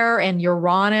in there and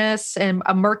Uranus and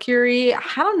a Mercury,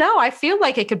 I don't know. I feel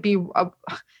like it could be, I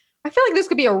feel like this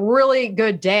could be a really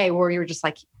good day where you're just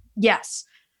like, yes,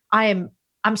 I'm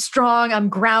strong. I'm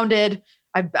grounded.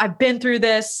 I've been through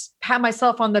this, pat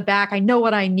myself on the back. I know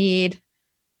what I need.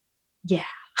 Yeah.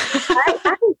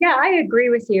 I agree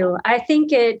with you. I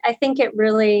think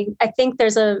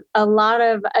there's a lot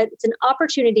of, it's an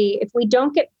opportunity if we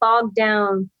don't get bogged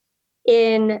down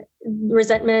in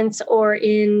resentments or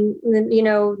in,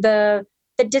 the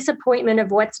disappointment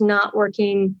of what's not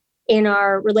working in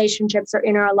our relationships or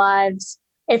in our lives.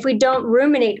 If we don't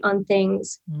ruminate on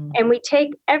things and we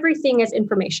take everything as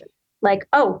information, like,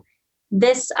 oh,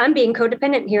 I'm being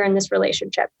codependent here in this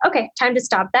relationship. Okay, time to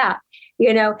stop that.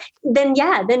 Then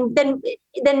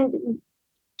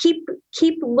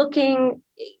keep looking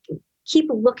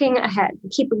ahead,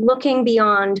 keep looking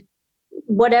beyond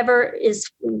whatever is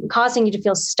causing you to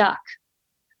feel stuck.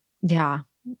 Yeah.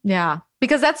 Yeah.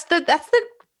 Because that's the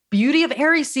beauty of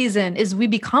Aries season, is we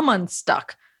become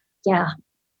unstuck. Yeah.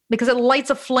 Because it lights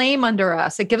a flame under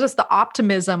us. It gives us the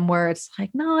optimism where it's like,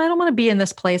 no, I don't want to be in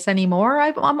this place anymore.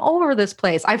 I'm over this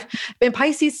place. In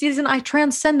Pisces season, I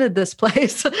transcended this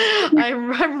place.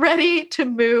 I'm ready to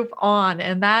move on.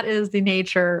 And that is the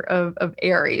nature of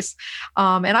Aries.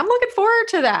 And I'm looking forward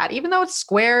to that, even though it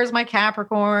squares my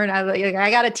Capricorn.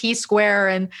 I got a T square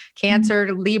and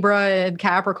Cancer, Libra, and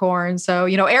Capricorn. So,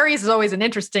 Aries is always an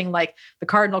interesting, like the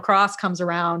cardinal cross comes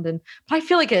around, but I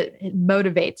feel like it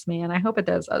motivates me, and I hope it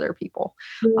does other people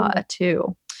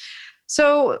too.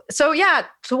 So yeah,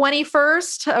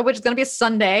 21st, which is going to be a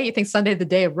Sunday. You think Sunday, the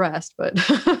day of rest, but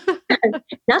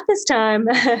not this time.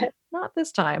 Not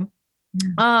this time.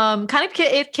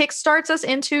 It kickstarts us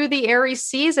into the Aries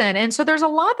season. And so there's a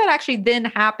lot that actually then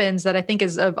happens that I think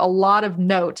is of a lot of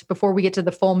note before we get to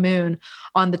the full moon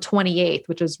on the 28th,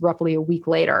 which is roughly a week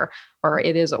later, or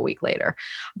it is a week later.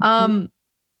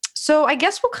 So I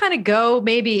guess we'll kind of go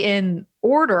maybe in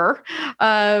order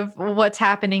of what's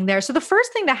happening there. So the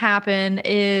first thing to happen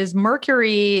is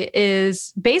Mercury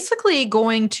is basically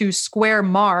going to square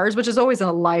Mars, which is always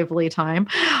a lively time,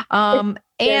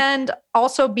 and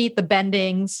also beat the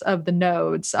bendings of the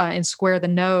nodes and square the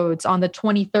nodes on the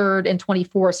 23rd and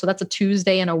 24th. So that's a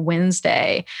Tuesday and a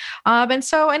Wednesday. And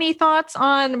so any thoughts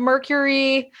on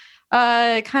Mercury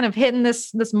kind of hitting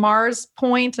this Mars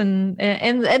point and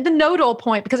the nodal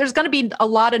point, because there's going to be a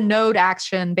lot of node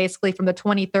action basically from the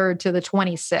 23rd to the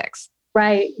 26th.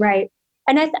 Right.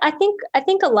 And I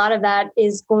think a lot of that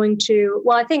is going to,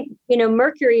 well, I think,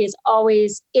 Mercury is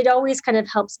always kind of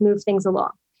helps move things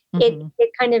along. Mm-hmm.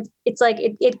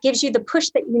 It gives you the push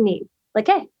that you need. Like,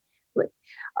 hey,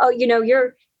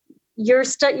 you're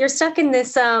stuck in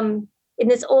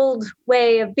this old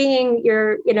way of being.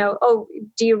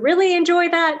 Do you really enjoy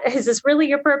that? Is this really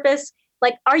your purpose?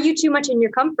 Like, are you too much in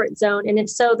your comfort zone? And if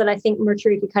so, then I think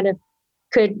Mercury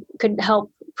could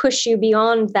help push you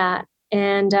beyond that.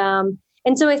 And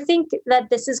so I think that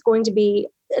this is going to be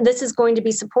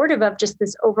supportive of just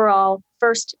this overall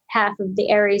first half of the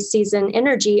Aries season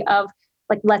energy of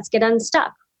like, let's get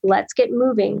unstuck, let's get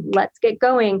moving, let's get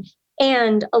going.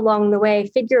 And along the way,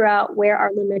 figure out where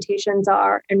our limitations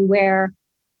are and where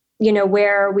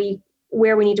we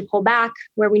need to pull back,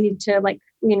 where we need to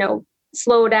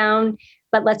slow down,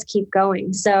 but let's keep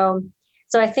going. So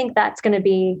I think that's going to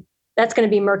be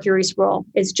Mercury's role,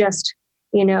 is just,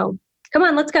 come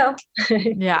on, let's go.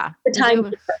 Yeah. The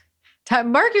time.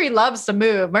 Mercury loves to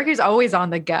move. Mercury's always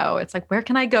on the go. It's like, where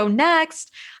can I go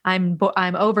next? I'm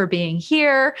over being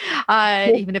here.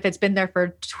 Even if it's been there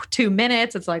for 2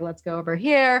 minutes, it's like, let's go over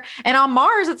here. And on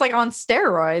Mars, it's like on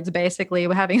steroids, basically,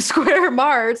 having square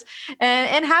Mars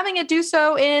and having it do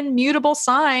so in mutable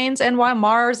signs. And while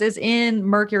Mars is in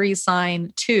Mercury's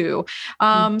sign too.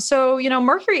 So,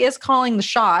 Mercury is calling the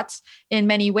shots in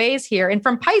many ways here. And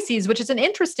from Pisces, which is an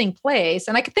interesting place.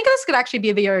 And I could think this could actually be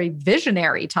a very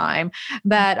visionary time,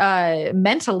 that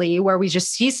mentally, where we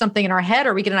just see something in our head,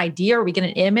 or we get an idea, or we get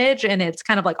an image, and it's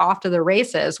kind of like off to the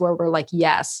races, where we're like,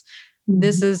 yes,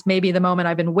 this is maybe the moment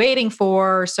I've been waiting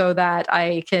for, so that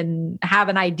I can have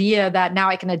an idea that now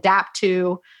I can adapt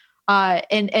to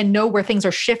and know where things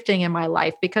are shifting in my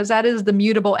life, because that is the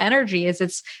mutable energy.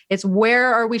 It's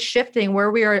where are we shifting,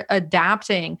 where we are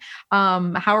adapting,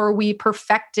 how are we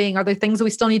perfecting? Are there things that we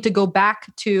still need to go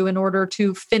back to in order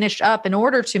to finish up, in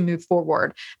order to move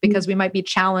forward? Because we might be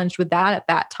challenged with that at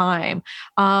that time.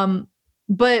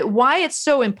 But why it's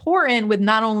so important with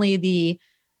not only the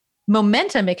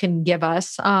momentum it can give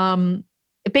us,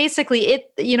 basically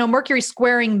Mercury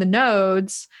squaring the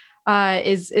nodes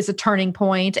is a turning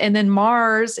point. And then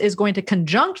Mars is going to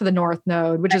conjunct the North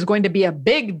Node, which is going to be a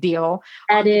big deal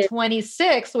on the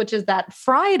 26th, which is that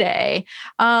Friday.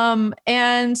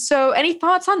 And so any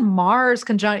thoughts on Mars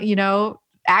conjunct,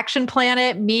 action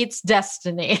planet meets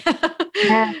destiny?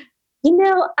 Yeah.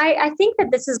 I think that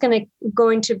this is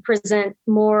going to present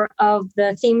more of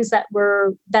the themes that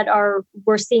we're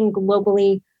seeing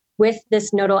globally with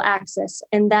this nodal axis.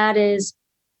 And that is,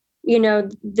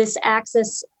 this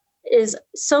axis is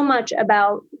so much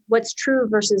about what's true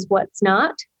versus what's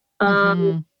not.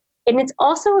 And it's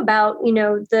also about,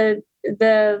 the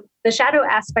shadow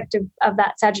aspect of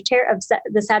that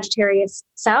the Sagittarius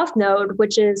South Node,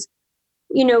 which is,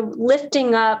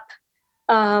 lifting up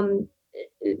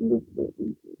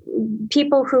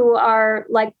people who are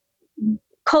like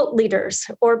cult leaders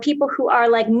or people who are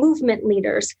like movement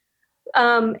leaders,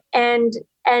 and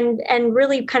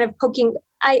really kind of poking.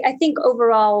 I think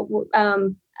overall,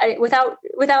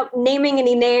 without naming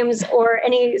any names or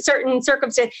any certain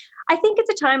circumstance, I think it's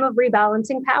a time of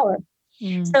rebalancing power.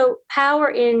 So power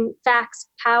in facts,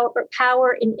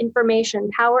 power in information,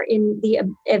 power in the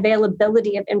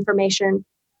availability of information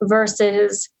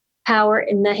versus power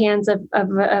in the hands of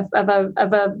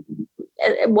a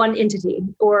one entity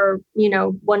or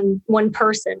one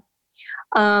person.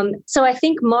 So I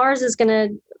think Mars is going to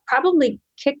probably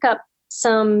kick up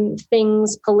some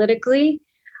things politically.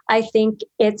 I think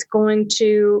it's going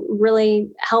to really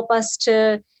help us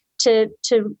to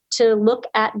look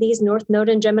at these North Node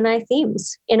and Gemini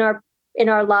themes in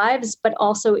our lives, but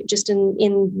also just in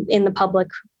the public,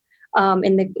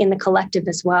 in the collective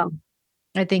as well.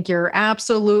 I think you're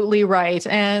absolutely right.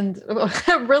 And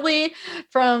really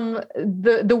from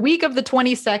the week of the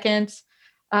 22nd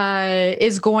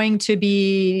is going to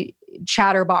be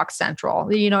Chatterbox Central.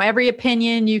 Every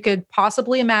opinion you could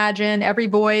possibly imagine, every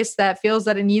voice that feels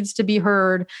that it needs to be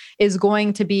heard is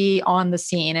going to be on the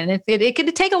scene. And it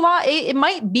could take a lot. It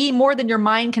might be more than your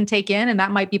mind can take in. And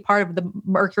that might be part of the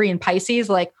Mercury and Pisces,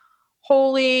 like,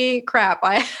 holy crap.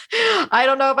 I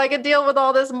don't know if I could deal with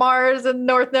all this Mars and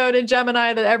North Node and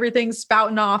Gemini that everything's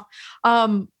spouting off.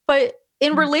 But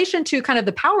in relation to kind of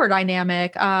the power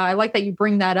dynamic, I like that you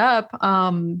bring that up,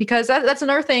 because that's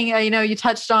another thing. You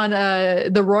touched on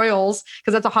the royals,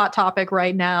 because that's a hot topic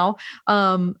right now,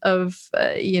 of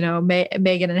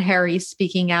Meghan and Harry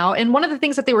speaking out. And one of the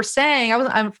things that they were saying,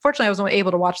 unfortunately I wasn't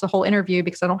able to watch the whole interview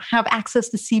because I don't have access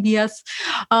to CBS.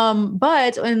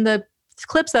 But in the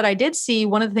clips that I did see,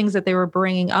 one of the things that they were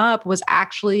bringing up was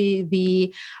actually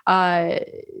the,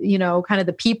 kind of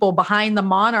the people behind the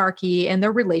monarchy and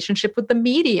their relationship with the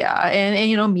media.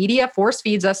 And media force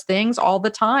feeds us things all the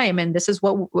time. And this is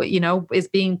what, is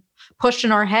being pushed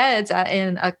in our heads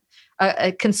in a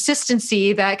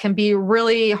consistency that can be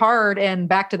really hard. And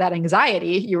back to that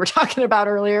anxiety you were talking about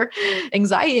earlier,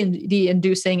 anxiety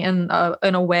inducing in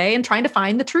a way, and trying to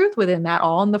find the truth within that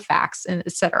all, and the facts, and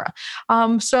et cetera.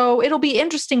 So it'll be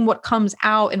interesting what comes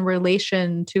out in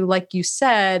relation to, like you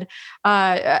said,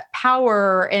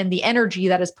 power and the energy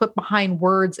that is put behind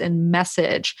words and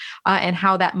message, and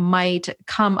how that might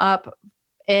come up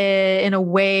in a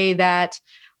way that,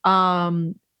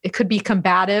 it could be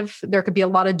combative. There could be a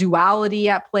lot of duality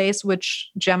at place, which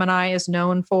Gemini is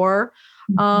known for.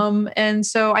 And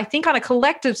so I think on a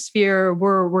collective sphere,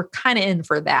 we're kind of in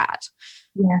for that.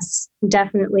 Yes,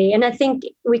 definitely. And I think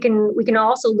we can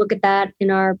also look at that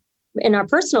in our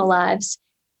personal lives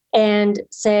and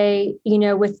say,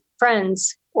 with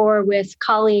friends or with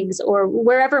colleagues or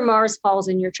wherever Mars falls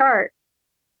in your chart,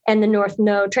 and the North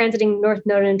Node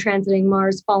and transiting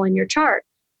Mars fall in your chart.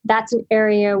 That's an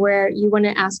area where you want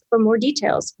to ask for more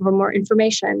details, for more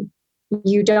information.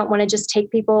 You don't want to just take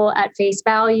people at face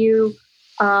value.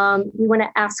 You want to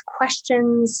ask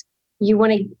questions. You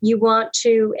want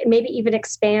to maybe even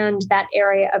expand that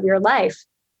area of your life.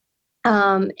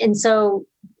 And so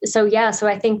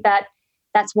I think that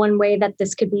that's one way that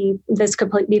this could be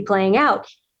playing out.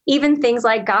 Even things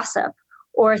like gossip,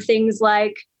 or things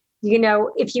like,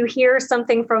 if you hear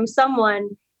something from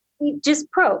someone, just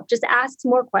probe, just ask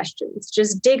more questions,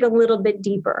 just dig a little bit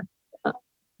deeper.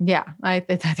 Yeah, I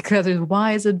think that is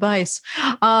wise advice.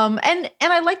 And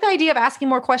I like the idea of asking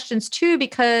more questions too,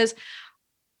 because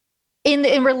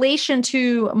in relation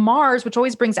to Mars, which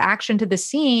always brings action to the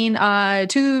scene,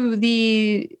 to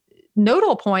the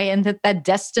nodal point and that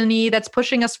destiny that's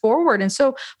pushing us forward. And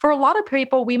so for a lot of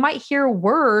people, we might hear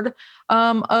word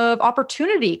of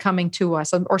opportunity coming to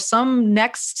us, or some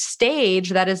next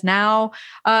stage that is now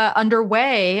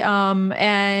underway.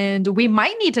 And we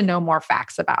might need to know more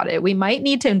facts about it. We might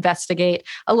need to investigate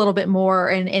a little bit more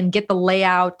and get the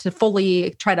layout to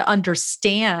fully try to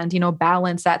understand,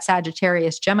 balance that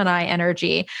Sagittarius Gemini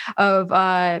energy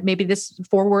of maybe this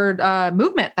forward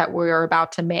movement that we're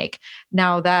about to make,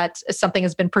 now that something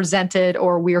has been presented,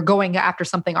 or we are going after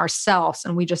something ourselves,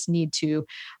 and we just need to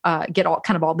get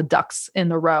all the ducks in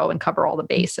the row and cover all the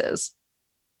bases.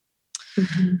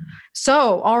 Mm-hmm.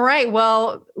 So, all right,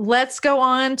 well, let's go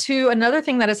on to another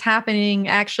thing that is happening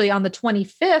actually on the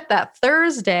 25th, that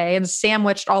Thursday, and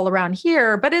sandwiched all around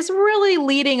here, but is really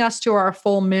leading us to our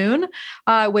full moon,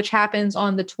 which happens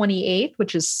on the 28th,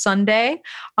 which is Sunday.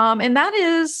 And that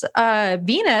is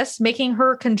Venus making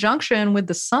her conjunction with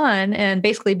the sun and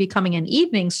basically becoming an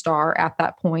evening star at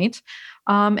that point.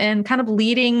 And kind of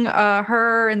leading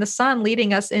her and the sun,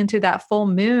 leading us into that full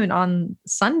moon on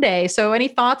Sunday. So any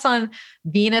thoughts on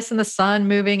Venus and the sun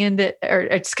moving into, or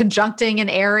it's conjuncting in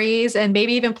Aries, and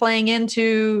maybe even playing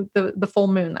into the full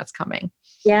moon that's coming?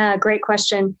 Yeah, great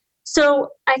question. So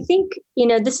I think,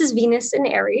 this is Venus in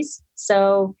Aries.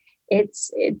 So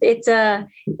it's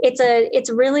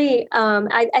really,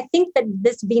 I think that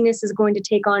this Venus is going to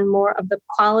take on more of the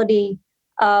quality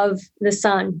of the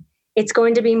sun. It's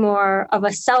going to be more of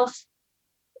a self-directed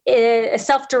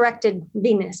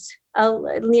Venus.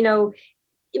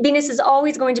 Venus is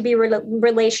always going to be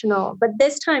relational, but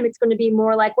this time it's going to be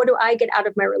more like, what do I get out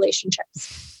of my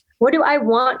relationships? What do I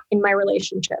want in my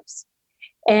relationships?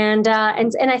 And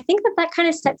I think that kind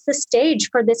of sets the stage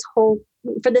for this whole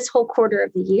quarter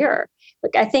of the year.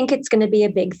 Like, I think it's going to be a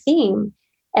big theme.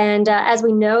 And as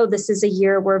we know, this is a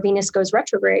year where Venus goes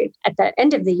retrograde at the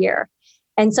end of the year.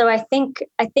 And so I think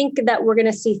that we're going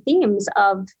to see themes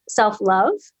of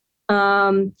self-love,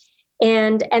 and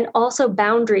also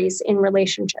boundaries in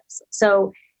relationships.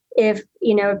 So if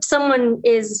you're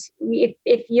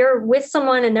with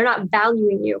someone and they're not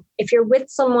valuing you, if you're with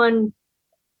someone,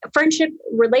 friendship,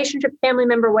 relationship, family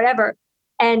member, whatever,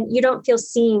 and you don't feel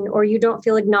seen, or you don't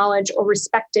feel acknowledged or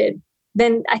respected,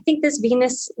 then I think this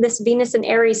Venus in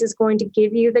Aries is going to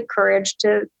give you the courage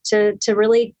to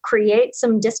really create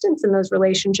some distance in those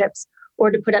relationships, or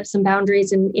to put up some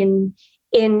boundaries in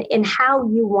how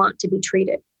you want to be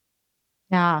treated.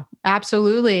 Yeah,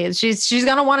 absolutely. She's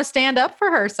going to want to stand up for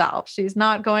herself. She's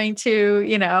not going to,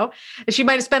 she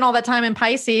might have spent all that time in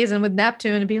Pisces and with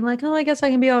Neptune and being like, oh, I guess I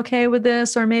can be okay with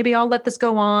this, or maybe I'll let this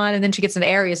go on. And then she gets into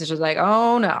Aries and she's like,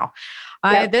 oh no.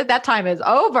 Yep. That time is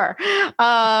over.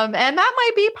 And that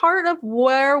might be part of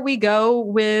where we go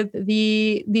with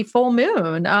the full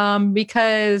moon.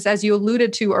 Because as you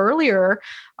alluded to earlier,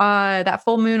 that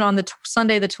full moon on the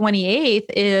Sunday, the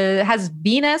 28th, has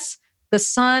Venus, the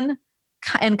sun,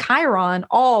 and Chiron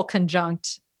all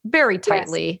conjunct very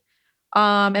tightly.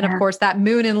 Yes. And of course, that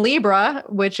moon in Libra,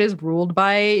 which is ruled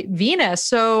by Venus.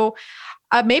 So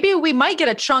maybe we might get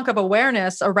a chunk of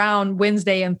awareness around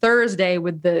Wednesday and Thursday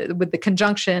with the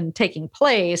conjunction taking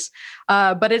place.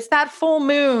 But it's that full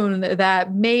moon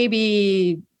that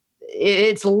maybe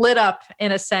it's lit up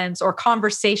in a sense, or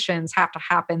conversations have to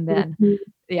happen then. Mm-hmm.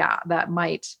 Yeah, that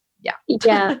might. Yeah.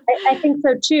 Yeah, I think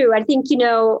so too. I think,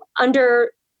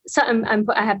 under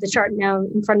I have the chart now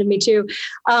in front of me too.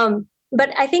 But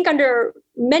I think under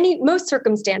most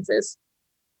circumstances,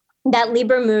 that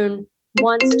Libra moon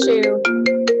wants to.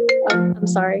 Oh, I'm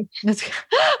sorry. I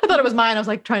thought it was mine. I was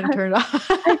like trying to turn it off.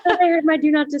 I thought I heard my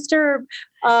do not disturb.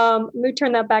 Let me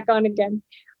turn that back on again.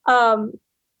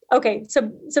 Okay, so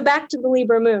back to the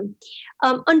Libra moon.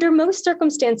 Under most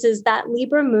circumstances, that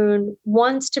Libra moon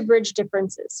wants to bridge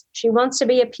differences. She wants to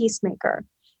be a peacemaker.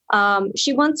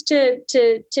 She wants to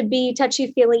be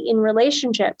touchy-feely in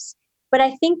relationships. But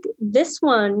I think this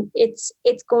one, it's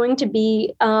going to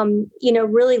be,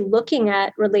 really looking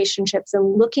at relationships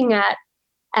and looking at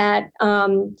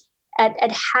how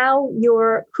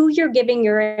who you're giving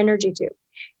your energy to,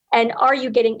 and are you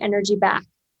getting energy back?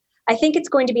 I think it's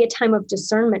going to be a time of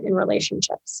discernment in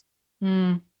relationships.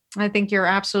 I think you're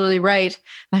absolutely right.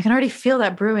 I can already feel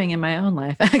that brewing in my own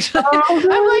life. Actually, I'm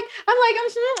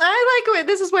I like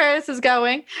this is where this is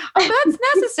going. That's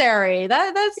necessary.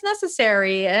 That's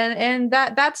necessary. And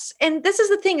and this is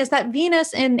the thing is that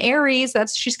Venus in Aries,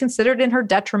 she's considered in her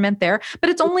detriment there,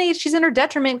 but she's in her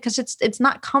detriment because it's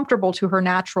not comfortable to her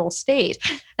natural state.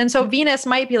 And so Venus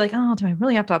might be like, oh, do I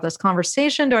really have to have this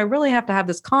conversation? Do I really have to have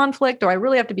this conflict? Do I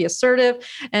really have to be assertive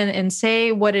and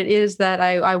say what it is that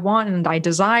I want and I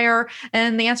desire?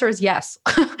 And the answer is yes.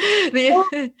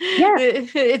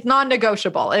 It's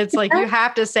non-negotiable. It's like you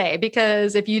have to say,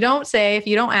 because if you don't say, if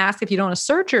you don't ask, if you don't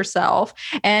assert yourself,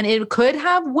 and it could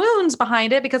have wounds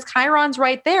behind it because Chiron's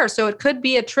right there. So it could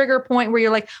be a trigger point where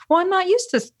you're like, well, I'm not used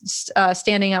to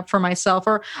standing up for myself,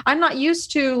 or I'm not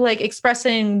used to like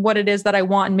expressing what it is that I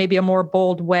want in maybe a more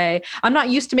bold way. I'm not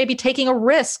used to maybe taking a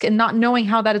risk and not knowing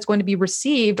how that is going to be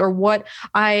received or what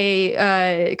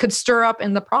I could stir up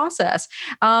in the process.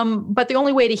 But the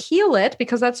only way to heal it,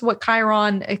 because that's what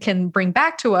Chiron can bring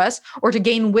back to us, or to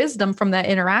gain wisdom from that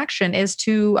interaction, is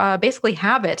to basically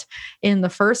have it in the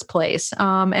first place.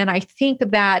 And I think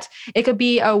that it could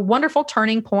be a wonderful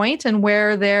turning point, and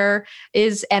where there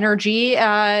is energy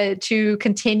to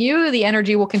continue, the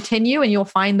energy will continue, and you'll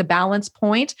find the balance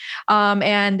point,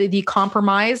 and the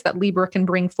compromise that Libra can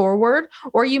bring forward.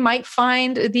 Or you might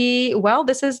find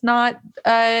this is not,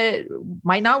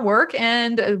 might not work,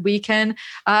 and we can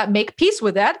make peace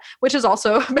with that, which is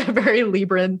also a very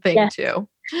Libran thing too.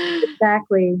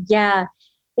 Exactly. Yeah.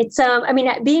 It's,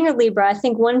 being a Libra, I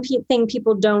think one thing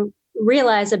people don't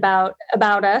realize about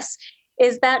us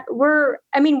is that we're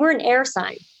an air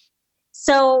sign.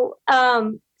 So,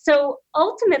 so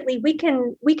ultimately we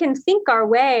can think our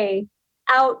way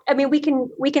out. I mean, we can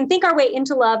think our way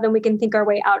into love, and we can think our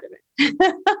way out of it.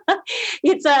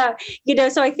 It's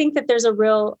so I think that there's a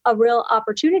real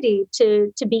opportunity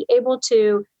to be able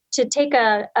to take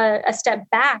a step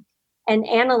back and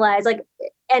analyze, like,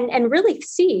 and really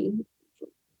see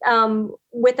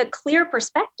with a clear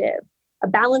perspective, a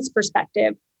balanced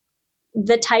perspective,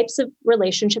 the types of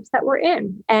relationships that we're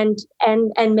in, and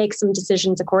make some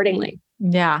decisions accordingly.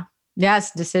 Yeah.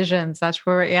 Yes. Decisions. That's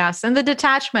where, yes. And the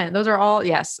detachment, those are all,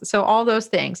 yes. So all those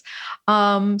things.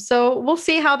 So we'll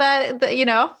see how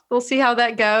we'll see how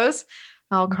that goes.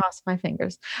 I'll cross my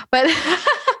fingers, but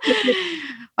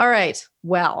all right.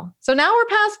 Well, so now we're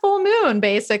past full moon,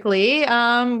 basically,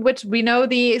 which we know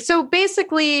so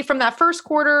basically from that first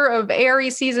quarter of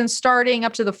Aries season starting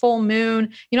up to the full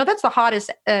moon, that's the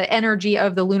hottest energy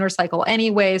of the lunar cycle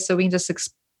anyway. So we can just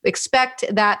expect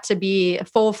that to be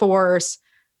full force.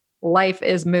 Life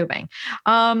is moving.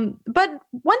 But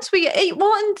once and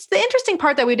the interesting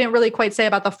part that we didn't really quite say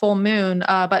about the full moon,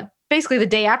 but basically the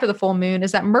day after the full moon,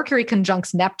 is that Mercury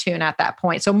conjuncts Neptune at that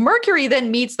point. So Mercury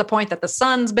then meets the point that the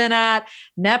sun's been at,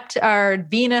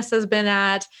 Venus has been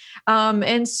at.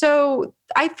 And so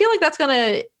I feel like that's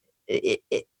going to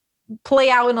play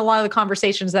out in a lot of the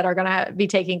conversations that are going to be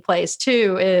taking place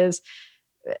too, is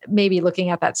maybe looking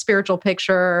at that spiritual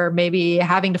picture, maybe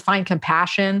having to find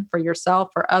compassion for yourself,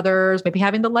 for others, maybe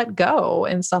having to let go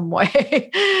in some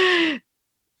way.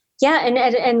 Yeah.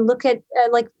 And look at,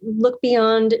 look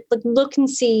beyond, look and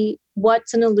see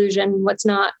what's an illusion, what's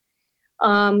not.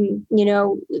 I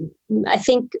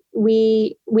think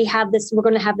we have this, we're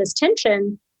going to have this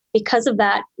tension because of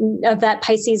that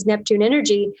Pisces Neptune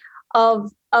energy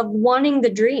of wanting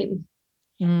the dream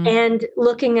and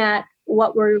looking at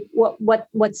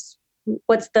what's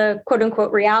the quote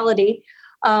unquote reality,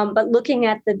 but looking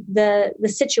at the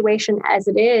situation as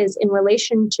it is in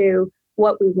relation to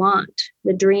what we want,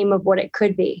 the dream of what it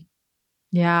could be.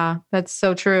 Yeah, that's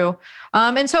so true.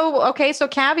 And so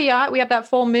caveat, we have that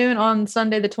full moon on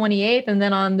Sunday, the 28th. And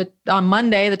then on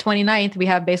Monday, the 29th, we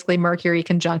have basically Mercury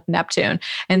conjunct Neptune.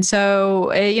 And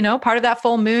so, part of that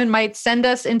full moon might send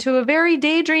us into a very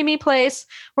daydreamy place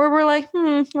where we're like,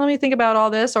 let me think about all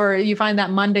this. Or you find that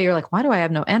Monday, you're like, why do I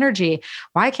have no energy?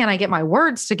 Why can't I get my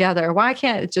words together? Why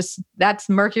can't it that's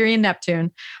Mercury and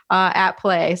Neptune at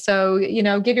play. So,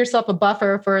 give yourself a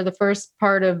buffer for the first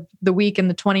part of the week and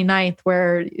the 29th, where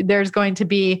there's going to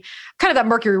be kind of that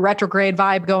Mercury retrograde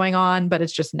vibe going on, but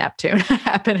it's just Neptune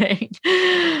happening.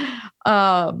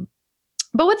 But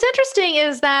what's interesting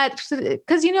is that,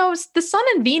 because, the Sun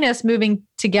and Venus moving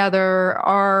together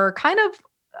are kind of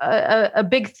a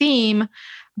big theme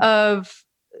of,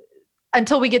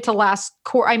 until we get to last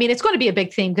quarter. I mean, it's going to be a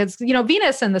big theme because,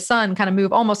 Venus and the Sun kind of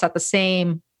move almost at the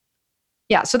same.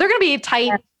 Yeah. So they're going to be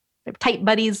tight tight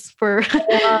buddies for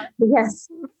Yes.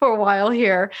 for a while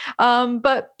here.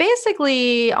 But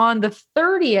basically on the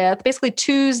 30th, basically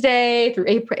Tuesday through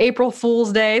April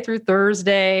Fool's Day through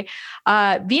Thursday,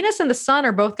 Venus and the Sun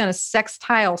are both going to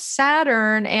sextile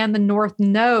Saturn and the North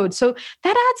Node. So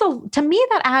that to me,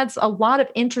 that adds a lot of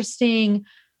interesting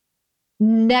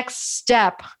next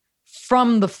step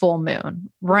from the full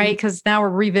moon, right? Because now we're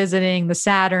revisiting the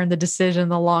Saturn, the decision,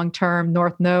 the long term,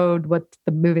 North Node, what's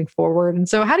the moving forward. And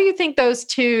so, how do you think those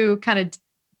two kind of,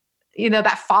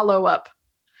 that follow up?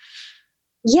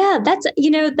 Yeah,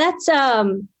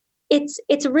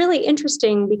 it's really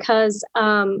interesting because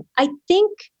I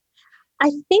think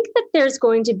that there's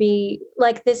going to be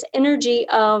like this energy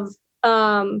of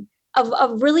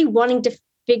really wanting to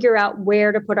figure out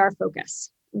where to put our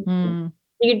focus. Do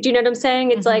you know what I'm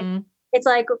saying? It's like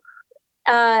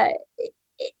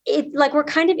we're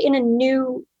kind of in a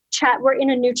new we're in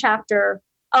a new chapter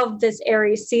of this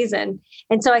Aries season.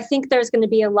 And so I think there's going to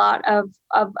be a lot of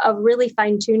really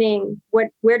fine tuning.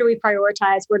 Where do we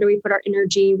prioritize? Where do we put our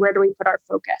energy? Where do we put our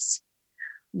focus?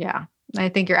 Yeah. I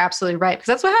think you're absolutely right, because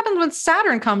that's what happens when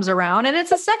Saturn comes around and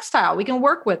it's a sextile. We can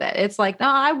work with it. It's like, no,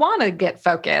 I want to get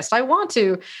focused. I want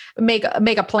to make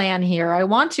a plan here. I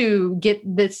want to get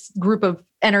this group of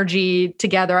energy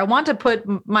together. I want to put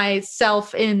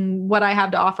myself in what I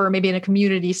have to offer, maybe in a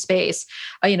community space,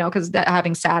 because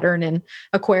having Saturn and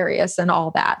Aquarius and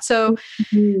all that. So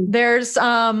there's,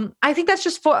 I think that's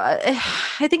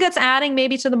I think that's adding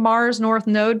maybe to the Mars North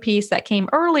Node piece that came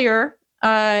earlier.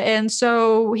 And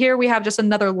so here we have just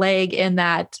another leg in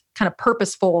that kind of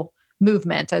purposeful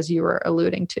movement, as you were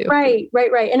alluding to. Right.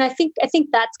 And I think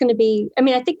that's going to be,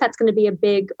 I think that's going to be a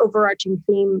big overarching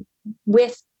theme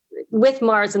with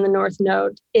Mars in the North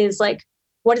Node is like,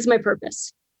 what is my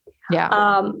purpose?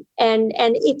 Yeah. And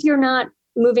if you're not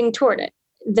moving toward it,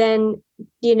 then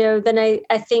I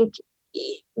think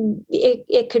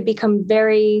it could become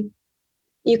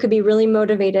you could be really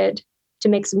motivated to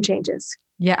make some changes.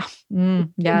 Yeah.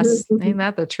 Yes. Ain't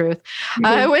that the truth?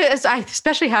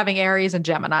 Especially having Aries and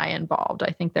Gemini involved.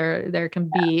 I think there can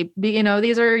be,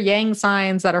 these are yang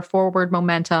signs that are forward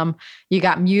momentum. You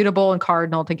got mutable and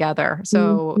cardinal together.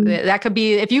 So that could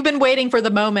be, if you've been waiting for the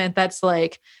moment, that's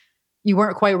like, you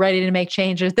weren't quite ready to make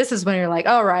changes. This is when you're like,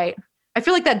 all right, I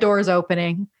feel like that door is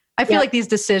opening. I feel like these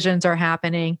decisions are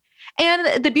happening.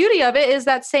 And the beauty of it is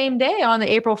that same day on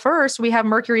the April 1st, we have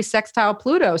Mercury sextile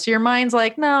Pluto. So your mind's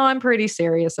like, no, I'm pretty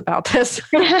serious about this.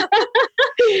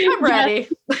 I'm ready.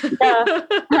 Yeah,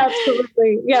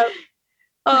 absolutely. Yeah.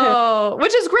 Oh,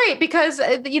 which is great because,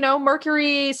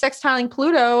 Mercury sextiling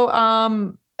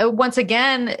Pluto, once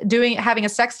again, having a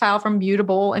sextile from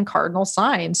mutable and cardinal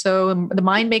signs. So the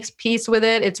mind makes peace with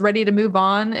it. It's ready to move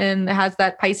on and it has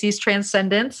that Pisces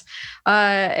transcendence.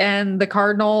 And the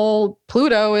cardinal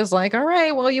Pluto is like, all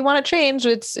right, well, you want to change.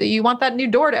 You want that new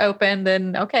door to open.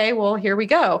 Then, okay, well, here we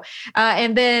go.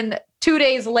 And then 2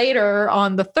 days later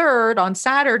on the 3rd, on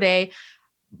Saturday,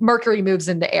 Mercury moves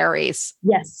into Aries.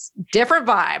 Yes. Different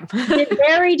vibe.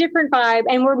 Very different vibe.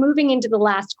 And we're moving into the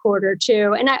last quarter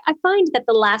too. And I find that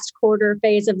the last quarter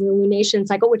phase of the lunation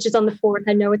cycle, which is on the 4th,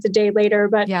 I know it's a day later,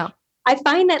 but yeah, I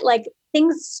find that like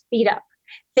things speed up.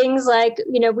 Things like,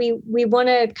 we want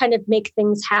to kind of make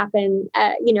things happen,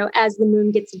 as the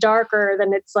moon gets darker,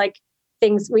 then it's like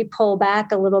we pull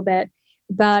back a little bit.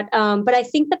 But I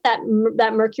think that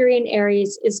Mercury in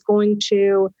Aries is going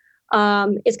to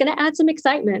add some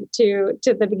excitement to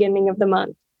the beginning of the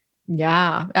month.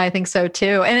 Yeah, I think so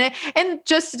too. And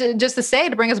just to say,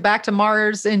 to bring us back to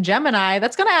Mars in Gemini,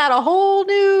 that's going to add a whole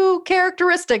new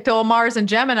characteristic to a Mars in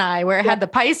Gemini, where it had the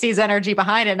Pisces energy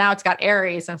behind it. Now it's got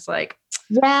Aries. And it's like,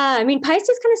 yeah,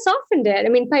 Pisces kind of softened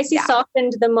it. Pisces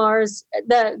softened the Mars,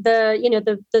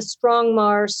 the strong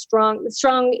Mars,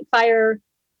 strong fire,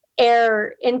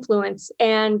 air influence.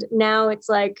 And now it's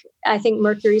like, I think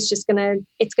Mercury's it's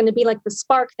going to be like the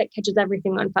spark that catches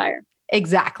everything on fire.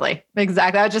 Exactly. I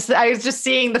was just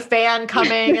seeing the fan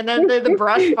coming and then the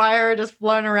brush fire just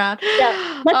blowing around.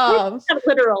 Yeah. Let's not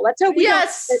literal. Let's hope we don't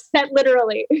that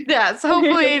literally. Yes.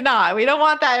 Hopefully not. We don't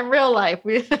want that in real life.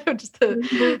 We just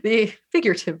the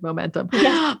figurative momentum.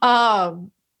 Yeah.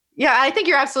 I think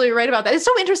you're absolutely right about that. It's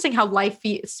so interesting how life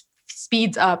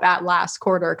speeds up at last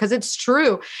quarter, because it's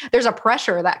true. There's a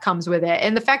pressure that comes with it.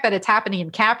 And the fact that it's happening in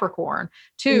Capricorn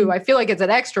too, I feel like it's an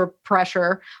extra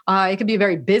pressure. It could be a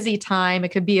very busy time. It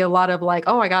could be a lot of like,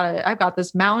 oh, I've got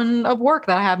this mountain of work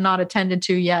that I have not attended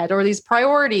to yet, or these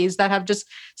priorities that have just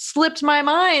slipped my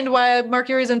mind while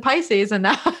Mercury's in Pisces. And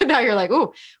now you're like,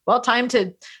 oh, well, time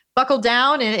to buckle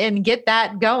down and get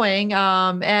that going.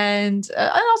 And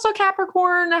also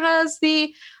Capricorn has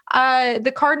the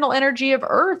the cardinal energy of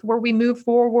Earth, where we move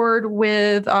forward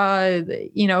with,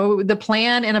 the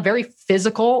plan in a very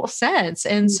physical sense.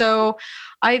 And so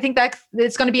I think that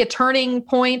it's going to be a turning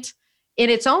point in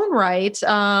its own right,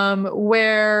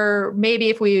 where maybe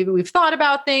if we've thought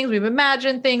about things, we've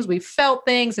imagined things, we've felt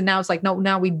things, and now it's like, no,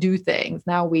 now we do things.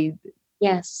 Now we,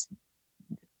 yes,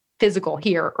 physical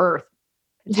here, Earth,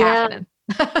 it's yeah. happening.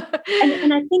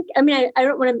 And I think, I mean, I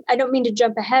don't mean to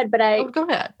jump ahead, but Go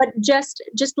ahead. but just,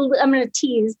 I'm going to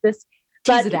tease this.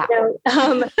 Tease it out.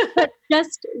 But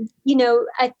just,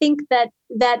 I think that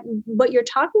what you're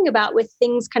talking about with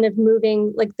things kind of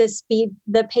moving, like the speed,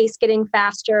 the pace getting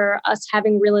faster, us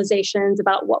having realizations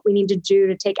about what we need to do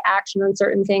to take action on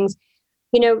certain things,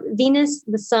 Venus,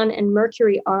 the Sun, and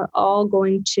Mercury are all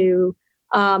going to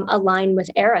align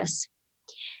with Eris.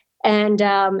 And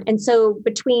so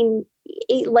between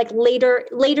like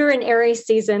later in Aries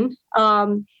season,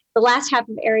 the last half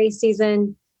of Aries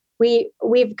season,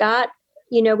 we've got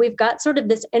sort of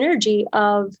this energy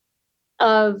of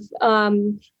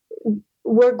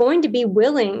we're going to be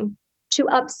willing to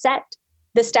upset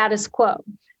the status quo,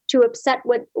 to upset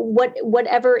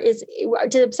whatever is,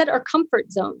 to upset our comfort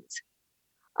zones.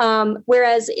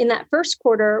 Whereas in that first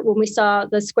quarter, when we saw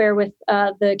the square with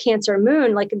the Cancer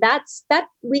moon, like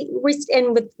we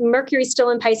and with Mercury still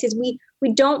in Pisces, we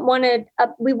don't want to,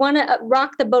 we want to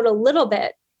rock the boat a little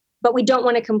bit, but we don't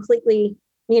want to completely,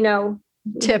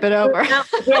 tip it over.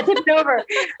 Tip it over.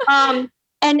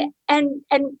 And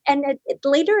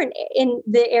later in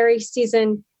the Aries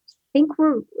season, I think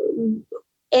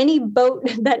any boat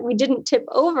that we didn't tip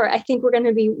over, I think we're going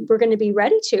to be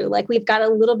ready to, like, we've got a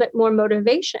little bit more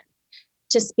motivation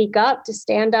to speak up, to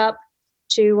stand up,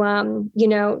 to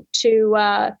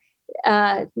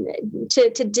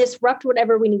disrupt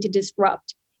whatever we need to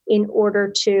disrupt in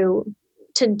order to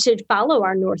follow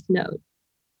our North Node.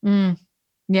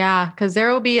 Yeah, because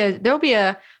there'll be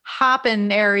a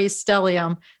hopping Aries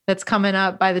stellium that's coming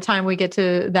up by the time we get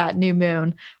to that new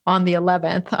moon on the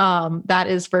 11th. That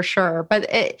is for sure. But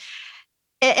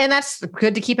and that's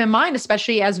good to keep in mind,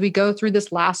 especially as we go through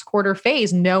this last quarter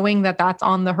phase, knowing that that's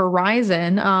on the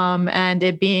horizon, and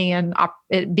it being an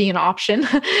option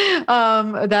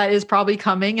that is probably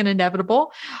coming and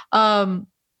inevitable.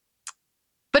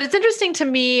 But it's interesting to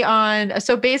me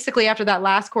so basically after that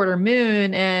last quarter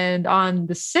moon and on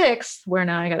the 6th, where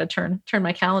now I got to turn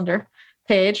my calendar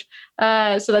page.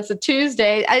 So that's a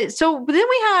Tuesday. So then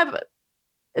we have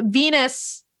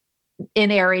Venus in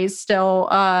Aries still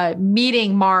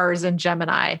meeting Mars and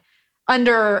Gemini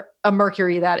under a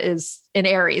Mercury that is in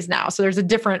Aries now. So there's a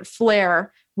different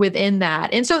flare within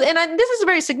that. And this is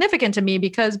very significant to me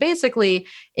because basically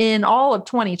in all of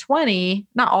 2020,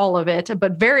 not all of it,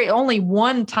 but only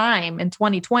one time in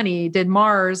 2020 did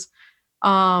Mars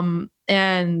and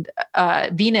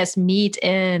Venus meet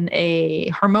in a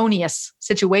harmonious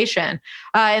situation.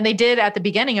 And they did at the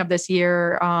beginning of this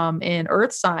year in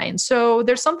Earth sign. So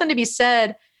there's something to be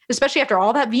said, especially after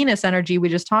all that Venus energy we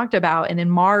just talked about and in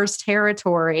Mars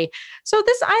territory. So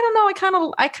this, I don't know,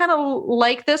 I kind of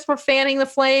like this for fanning the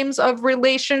flames of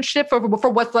relationship for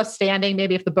what's left standing,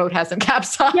 maybe if the boat hasn't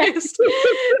capsized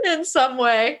in some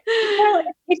way. Well,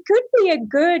 it could be a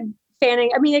good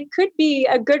fanning. I mean, it could be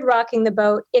a good rocking the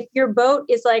boat if your boat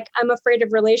is like, I'm afraid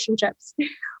of relationships,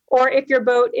 or if your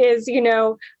boat is,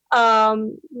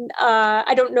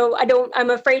 I don't know. I'm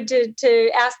afraid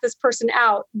to ask this person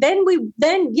out. Then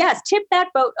yes, tip that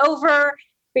boat over,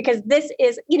 because this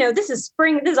is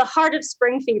spring. This is a heart of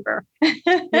spring fever.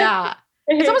 Yeah.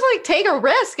 It's almost like take a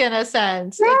risk in a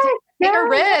sense. Take a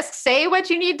risk, say what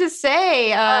you need to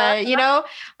say.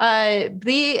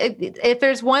 If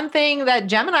there's one thing that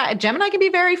Gemini can be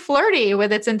very flirty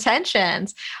with its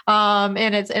intentions,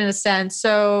 in a sense.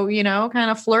 So,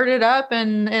 kind of flirt it up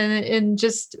and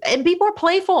just be more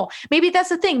playful. Maybe that's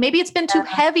the thing. Maybe it's been too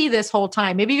heavy this whole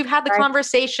time. Maybe you've had the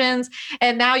conversations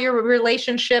and now your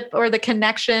relationship or the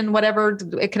connection, whatever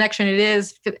connection it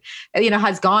is,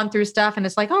 has gone through stuff. And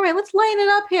it's like, all right, let's lighten it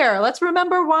up here. Let's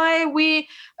remember why we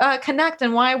connect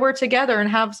and why we're together, and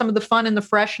have some of the fun and the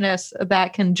freshness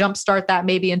that can jumpstart that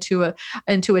maybe into a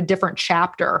different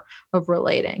chapter of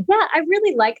relating. Yeah, I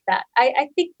really like that. I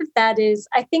think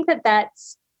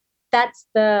that's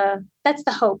the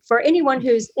hope for anyone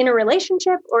who's in a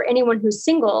relationship or anyone who's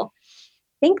single.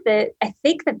 I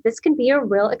think that this can be a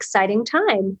real exciting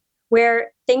time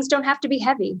where things don't have to be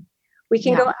heavy. We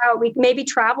can go out. Maybe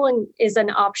traveling is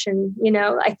an option.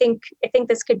 I think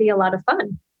this could be a lot of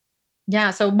fun.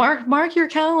 Yeah. So mark your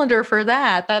calendar for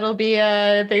that. That'll be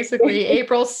basically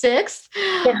April 6th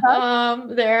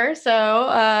there.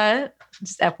 So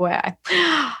Just FYI.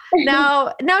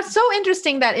 Now it's so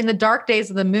interesting that in the dark days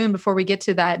of the moon, before we get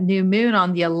to that new moon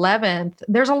on the 11th,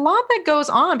 there's a lot that goes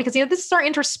on because, this is our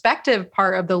introspective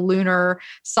part of the lunar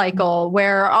cycle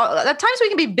where at times we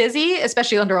can be busy,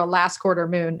 especially under a last quarter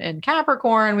moon in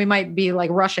Capricorn. We might be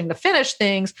like rushing to finish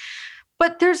things.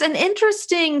 But there's an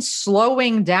interesting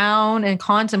slowing down and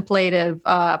contemplative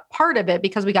part of it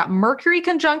because we got Mercury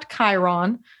conjunct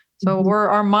Chiron. So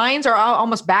our minds are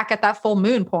almost back at that full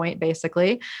moon point,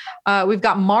 basically. We've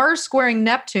got Mars squaring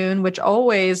Neptune, which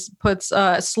always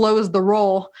slows the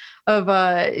roll of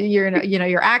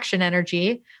your action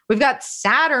energy. We've got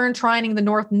Saturn trining the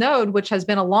North Node, which has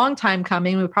been a long time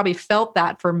coming. We probably felt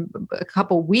that for a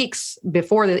couple weeks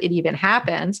before it even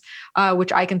happens,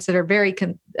 which I consider very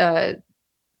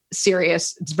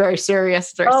serious. It's very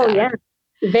serious. Very sad. Yeah.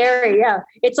 Very, yeah.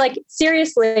 It's like,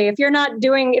 seriously, if you're not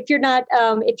following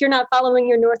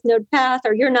your North Node path,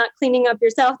 or you're not cleaning up your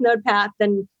South Node path,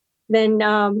 then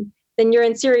you're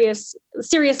in serious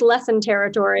lesson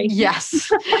territory. Yes.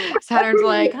 Saturn's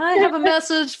like, I have a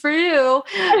message for you.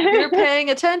 You're paying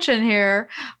attention here.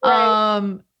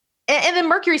 Right. And then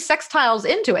Mercury sextiles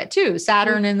into it too.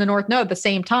 Saturn in the North Node at the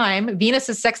same time. Venus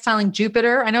is sextiling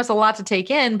Jupiter. I know it's a lot to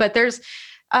take in, but there's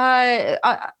our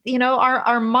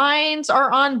minds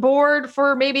are on board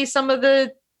for maybe some of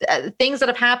the things that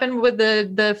have happened with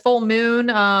the full moon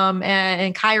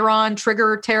and Chiron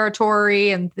trigger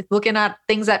territory, and looking at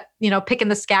things that, picking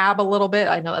the scab a little bit.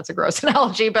 I know that's a gross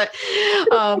analogy, but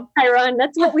Chiron,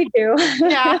 that's what we do.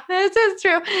 Yeah, it's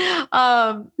true.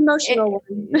 Emotional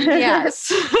one. Yes.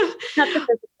 Not the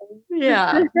physical.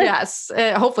 Yeah. Yes.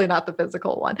 Hopefully not the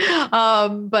physical one.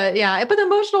 But the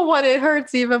emotional one, it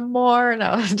hurts even more.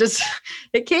 No,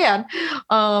 it can.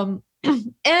 And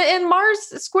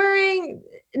Mars squaring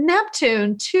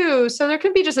Neptune too. So there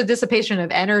can be just a dissipation of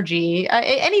energy.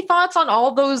 Any thoughts on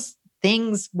all those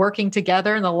things working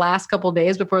together in the last couple of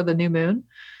days before the new moon?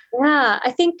 Yeah,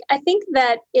 I think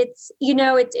that it's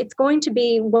going to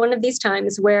be one of these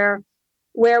times where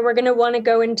we're going to want to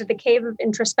go into the cave of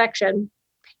introspection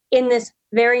in this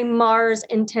very Mars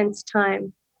intense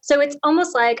time. So it's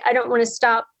almost like I don't want to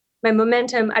stop my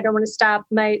momentum. I don't want to stop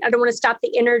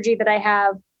the energy that I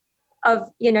have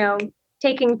of,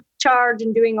 taking charge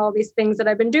and doing all these things that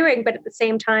I've been doing. But at the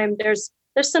same time, there's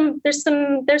some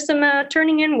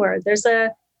turning inward. I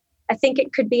think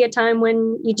it could be a time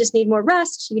when you just need more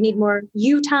rest. You need more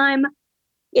you time.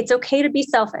 It's okay to be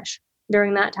selfish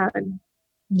during that time.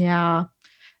 Yeah.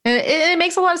 And it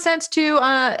makes a lot of sense too.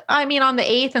 On the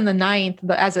 8th and the 9th,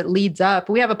 as it leads up,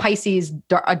 we have a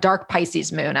dark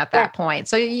Pisces moon at that point.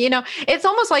 So, it's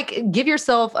almost like give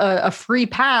yourself a free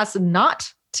pass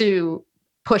not to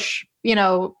push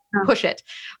it,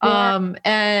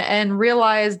 and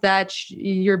realize that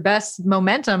your best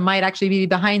momentum might actually be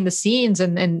behind the scenes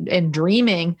and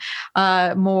dreaming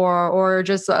more, or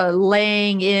just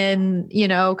laying in,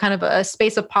 kind of a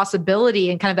space of possibility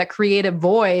and kind of that creative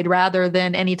void rather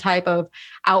than any type of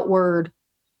outward,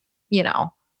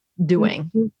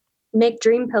 doing. Make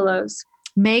dream pillows.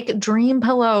 Make dream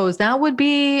pillows. That would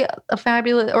be a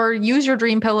fabulous, or use your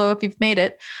dream pillow if you've made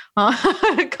it.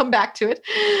 Come back to it.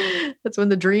 That's when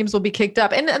the dreams will be kicked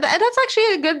up. And that's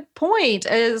actually a good point,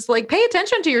 is like, pay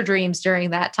attention to your dreams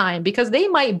during that time, because they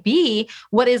might be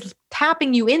what is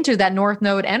tapping you into that North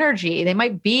Node energy. They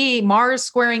might be Mars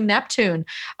squaring Neptune,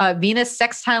 Venus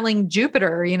sextiling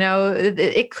Jupiter.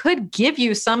 It could give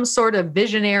you some sort of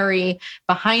visionary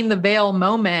behind the veil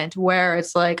moment where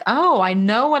it's like, oh, I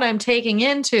know what I'm taking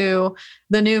into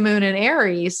the new moon in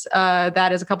Aries.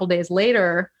 That is a couple days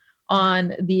later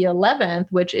on the 11th,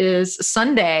 which is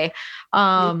Sunday.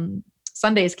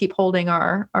 Sundays keep holding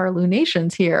our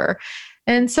lunations here.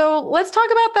 And so let's talk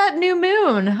about that new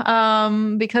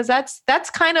moon, because that's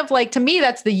kind of like, to me,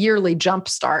 that's the yearly jump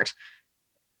start.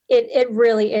 It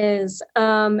really is.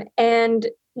 And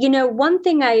one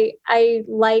thing I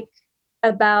like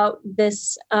about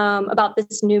this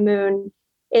new moon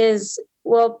is,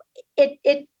 well,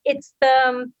 it's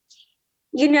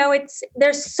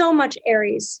there's so much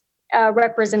Aries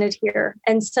represented here,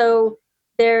 and so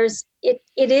it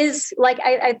is like,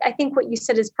 I think what you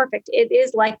said is perfect. It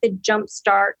is like the jump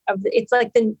start of it's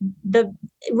like the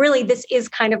really, this is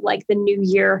kind of like the new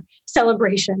year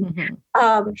celebration.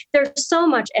 Mm-hmm. There's so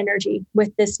much energy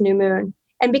with this new moon.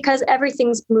 And because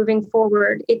everything's moving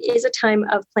forward, it is a time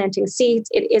of planting seeds.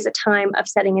 It is a time of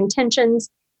setting intentions.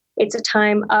 It's a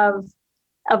time of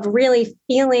really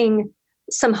feeling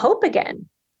some hope again.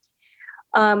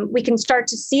 We can start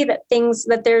to see that there's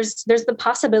the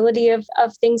possibility of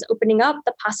things opening up,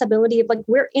 the possibility of, like,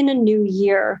 we're in a new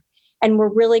year, and we're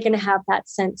really going to have that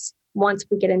sense once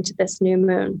we get into this new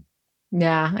moon.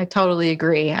 Yeah, I totally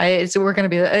agree. It's going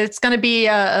to be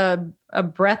a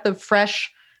breath of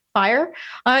fresh fire,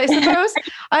 I suppose.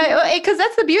 Because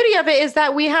that's the beauty of it, is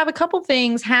that we have a couple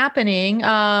things happening.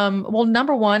 Well,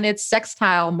 number one, it's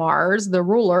sextile Mars, the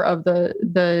ruler of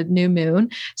the new moon.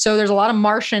 So there's a lot of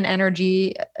Martian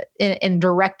energy in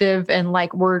directive, and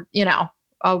like we're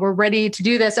ready to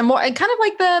do this, and more, and kind of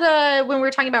like that when we were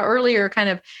talking about earlier, kind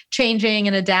of changing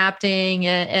and adapting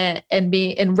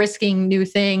and risking new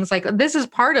things. Like this is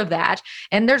part of that,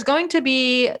 and there's going to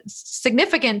be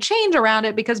significant change around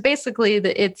it because basically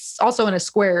it's also in a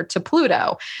square to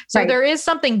Pluto. So Right. there is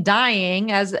something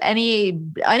dying, as any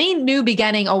new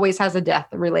beginning always has a death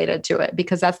related to it,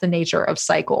 because that's the nature of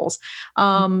cycles.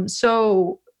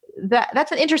 So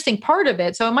that's an interesting part of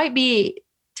it. So it might be,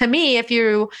 to me, if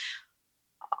you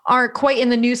aren't quite in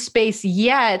the new space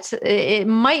yet, it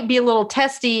might be a little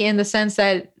testy in the sense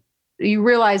that you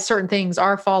realize certain things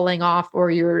are falling off, or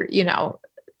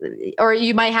or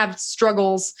you might have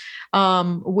struggles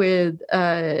with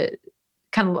kind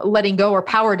of letting go, or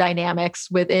power dynamics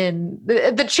within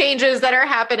the changes that are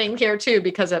happening here too,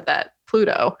 because of that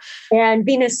Pluto. And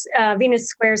Venus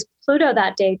squares Pluto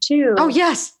that day too. Oh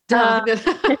yes.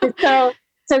 So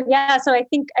so I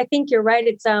think you're right.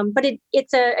 It's but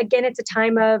it's a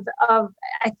time of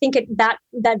I think that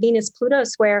Venus Pluto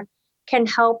square can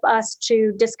help us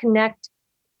to disconnect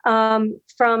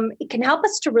from, it can help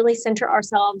us to really center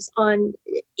ourselves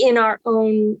in our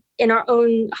own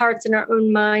hearts, in our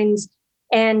own minds,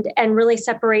 and really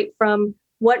separate from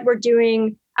what we're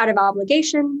doing out of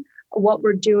obligation, what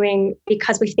we're doing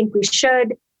because we think we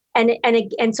should.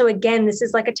 And so again, this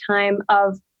is like a time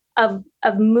of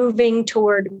moving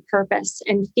toward purpose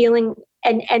and feeling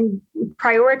and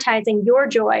prioritizing your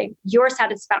joy, your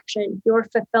satisfaction, your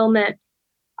fulfillment,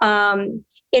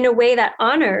 in a way that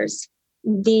honors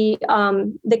the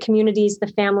communities, the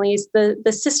families,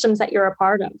 the systems that you're a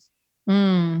part of.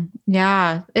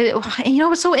 Yeah.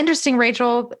 What's so interesting,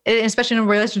 Rachel, especially in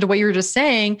relation to what you were just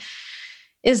saying,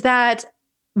 is that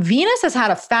Venus has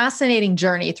had a fascinating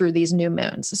journey through these new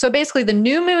moons. So basically, the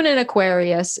new moon in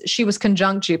Aquarius, she was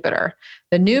conjunct Jupiter.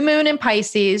 The new moon in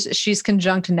Pisces, she's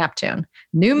conjunct Neptune.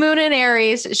 New moon in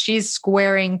Aries, she's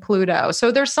squaring Pluto.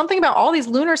 So there's something about all these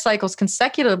lunar cycles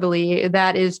consecutively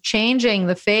that is changing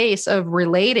the face of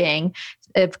relating,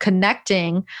 of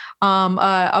connecting,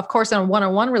 of course, in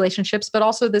one-on-one relationships, but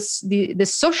also this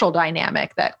social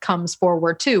dynamic that comes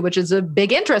forward too, which is a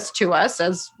big interest to us,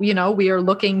 as we are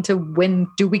looking to, when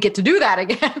do we get to do that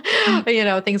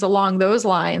again? Things along those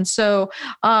lines. So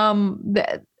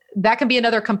that can be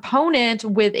another component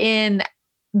within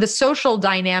the social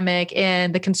dynamic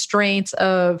and the constraints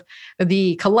of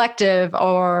the collective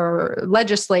or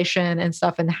legislation and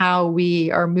stuff, and how we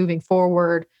are moving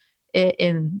forward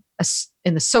in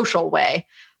the social way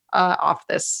off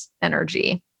this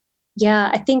energy. Yeah,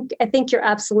 I think you're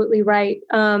absolutely right.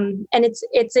 And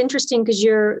it's interesting because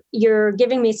you're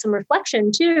giving me some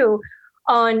reflection too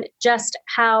on just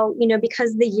how,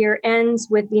 because the year ends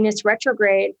with Venus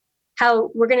retrograde,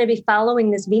 how we're going to be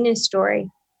following this Venus story.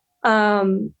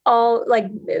 All like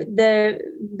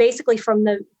basically from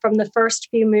the first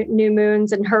few new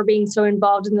moons and her being so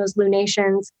involved in those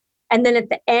lunations, and then at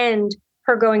the end,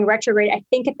 her going retrograde. I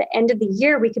think at the end of the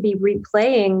year, we could be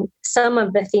replaying some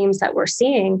of the themes that we're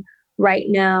seeing right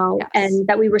now, yes, and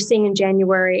that we were seeing in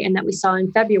January and that we saw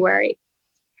in February.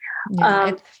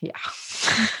 Yeah.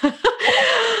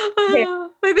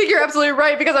 I think you're absolutely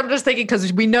right, because I'm just thinking,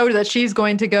 because we know that she's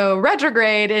going to go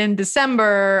retrograde in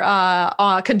December,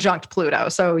 conjunct Pluto.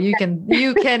 So you can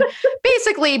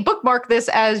basically bookmark this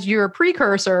as your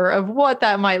precursor of what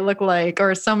that might look like,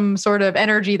 or some sort of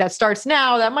energy that starts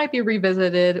now that might be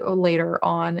revisited later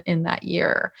on in that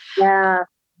year. Yeah.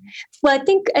 Well, I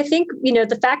think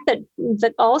the fact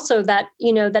that also that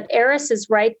that Eris is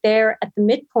right there at the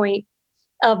midpoint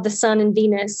of the Sun and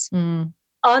Venus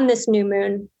on this new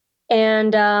moon,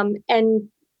 and that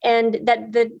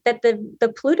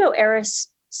the Pluto Eris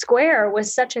square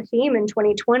was such a theme in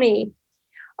 2020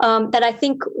 that I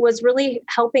think was really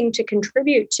helping to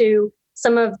contribute to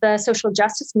some of the social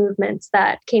justice movements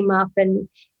that came up, and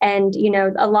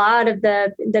a lot of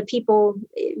the people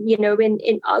in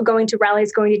going to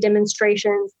rallies, going to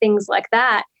demonstrations, things like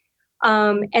that,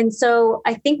 and so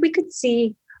I think we could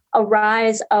see a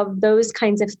rise of those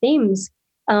kinds of themes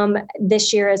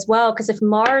this year as well, because if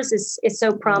Mars is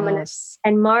so prominent, yes,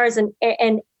 and Mars and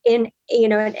in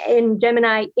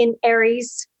Gemini in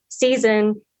Aries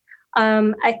season,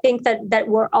 I think that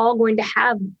we're all going to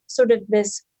have sort of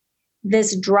this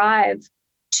drive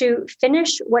to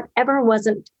finish whatever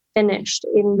wasn't finished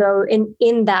in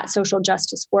that social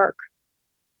justice work.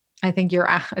 I think you're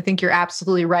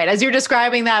absolutely right. As you're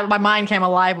describing that, my mind came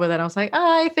alive with it. I was like,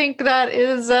 I think that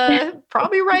is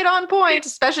probably right on point,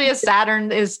 especially as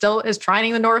Saturn is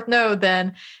trining the North Node then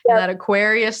in Yep. that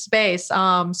Aquarius space.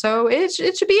 So it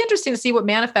should be interesting to see what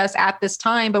manifests at this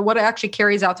time, but what actually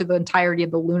carries out through the entirety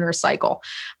of the lunar cycle,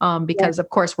 because of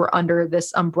course we're under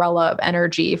this umbrella of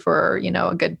energy for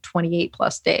a good 28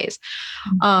 plus days.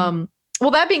 Well,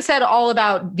 that being said, all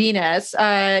about Venus,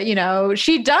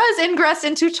 she does ingress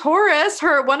into Taurus,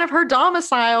 one of her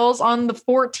domiciles on the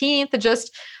 14th,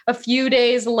 just a few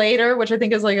days later, which I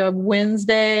think is like a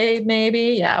Wednesday,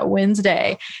 maybe. Yeah,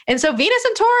 Wednesday. And so Venus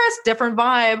and Taurus, different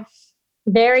vibe.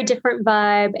 Very different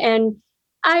vibe. And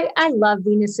I love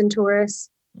Venus and Taurus.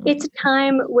 It's a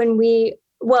time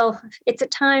it's a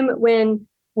time when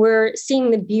we're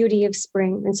seeing the beauty of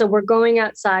spring. And so we're going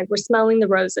outside, we're smelling the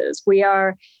roses. We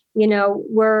are,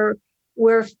 we're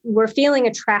feeling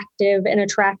attractive and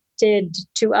attracted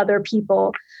to other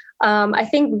people. I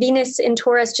think Venus in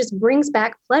Taurus just brings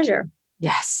back pleasure.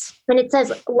 Yes. And it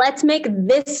says, let's make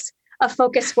this a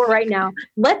focus for right now.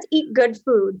 Let's eat good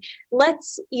food.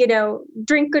 Let's,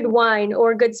 drink good wine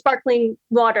or good sparkling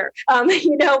water.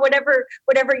 Whatever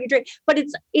you drink. But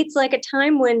it's like a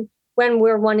time when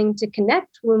we're wanting to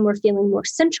connect, when we're feeling more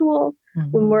sensual,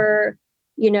 when we're,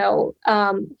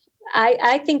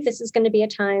 I think this is going to be a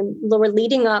time we're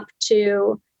leading up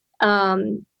to I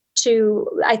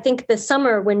think the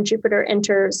summer when Jupiter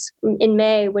enters in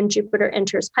May, when Jupiter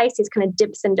enters Pisces, kind of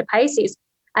dips into Pisces.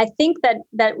 I think that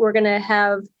we're going to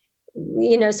have,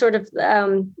 sort of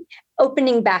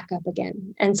opening back up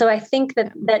again. And so I think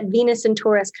that Venus and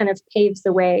Taurus kind of paves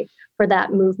the way for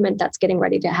that movement that's getting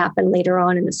ready to happen later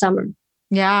on in the summer.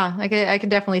 Yeah, I can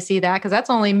definitely see that because that's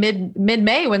only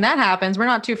mid-May when that happens. We're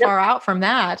not too far out from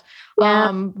that.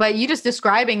 Yeah. But you just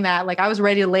describing that, like I was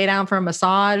ready to lay down for a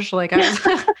massage. Like I'm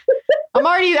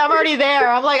already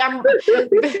there. I'm like,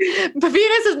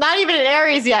 Venus is not even in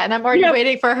Aries yet. And I'm already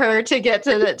waiting for her to get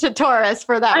to Taurus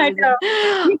for that. I know.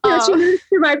 She moved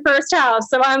to my first house.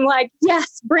 So I'm like,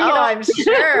 yes, bring it on. I'm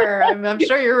sure. I'm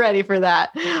sure you're ready for that.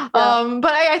 Yeah.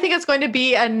 But I think it's going to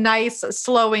be a nice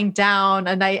slowing down,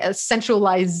 a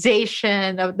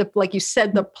sensualization of like you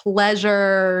said, the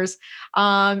pleasures.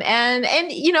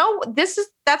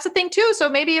 That's the thing too. So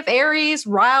maybe if Aries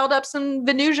riled up some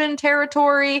Venusian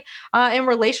territory in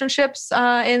relationships,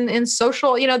 in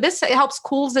social, this helps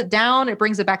cools it down. It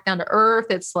brings it back down to earth.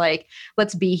 It's like,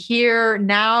 let's be here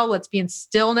now. Let's be in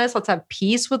stillness. Let's have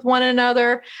peace with one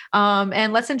another.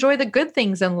 And let's enjoy the good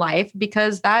things in life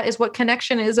because that is what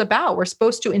connection is about. We're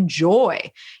supposed to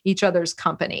enjoy each other's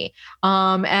company.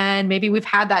 And maybe we've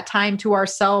had that time to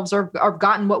ourselves or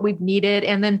gotten what we've needed.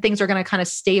 And then things are going to kind of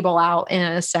stable out in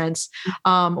a sense.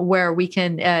 Where we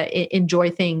can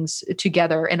enjoy things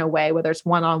together in a way, whether it's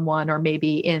one-on-one or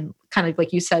maybe in kind of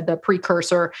like you said, the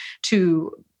precursor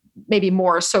to maybe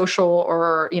more social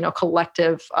or,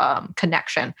 collective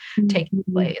connection taking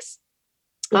place.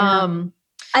 Yeah.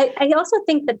 I also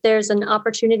think that there's an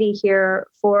opportunity here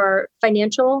for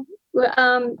financial do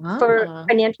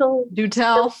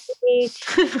tell.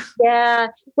 Yeah.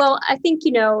 Well, I think,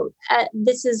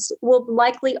 we'll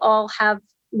likely all have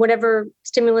whatever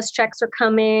stimulus checks are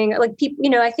coming, like people,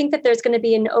 I think that there's going to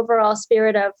be an overall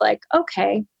spirit of like,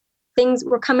 okay,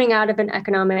 we're coming out of an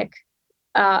economic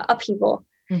upheaval.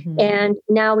 Mm-hmm. And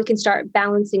now we can start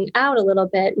balancing out a little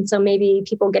bit. And so maybe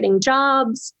people getting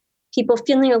jobs, people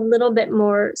feeling a little bit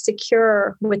more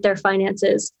secure with their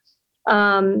finances.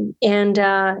 And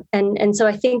so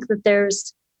I think that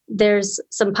there's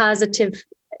some positive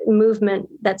movement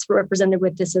that's represented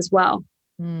with this as well.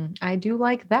 I do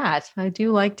like that. I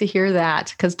do like to hear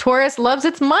that because Taurus loves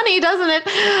its money, doesn't it?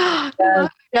 Yeah,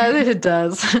 it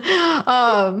does.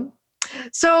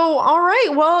 So, all right.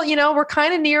 Well, we're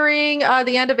kind of nearing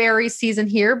the end of Aries season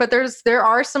here, but there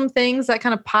are some things that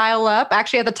kind of pile up.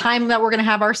 Actually, at the time that we're going to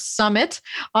have our summit,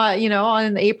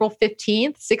 on April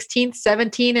 15th, 16th,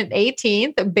 17th, and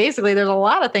 18th. Basically, there's a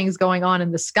lot of things going on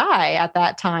in the sky at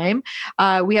that time.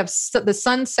 We have the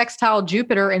Sun sextile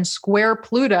Jupiter and square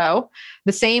Pluto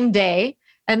the same day.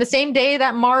 And the same day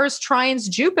that Mars trines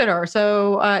Jupiter.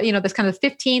 So, this kind of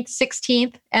 15th,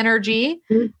 16th energy.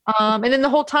 And then the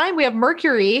whole time we have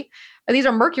Mercury. These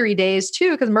are Mercury days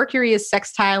too, because Mercury is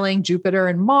sextiling Jupiter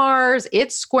and Mars.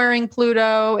 It's squaring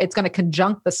Pluto. It's going to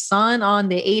conjunct the sun on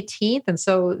the 18th. And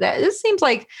so this seems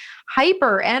like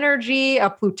hyper energy, a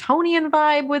Plutonian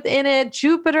vibe within it.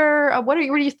 Jupiter, what are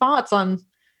your thoughts on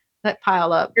that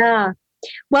pile up? Yeah.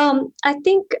 Well, I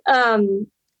think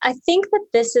that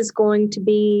this is going to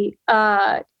be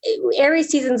Aries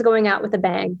season's going out with a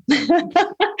bang.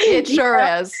 It sure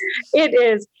is. It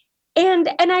is. And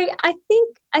I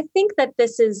think that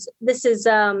this is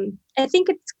I think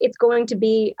it's going to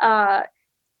be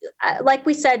like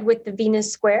we said with the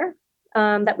Venus square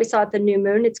that we saw at the new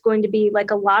moon. It's going to be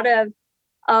like a lot of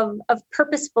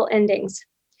purposeful endings,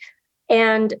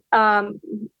 and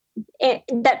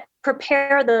that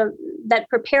prepare the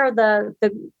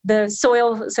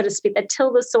soil, so to speak, that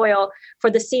till the soil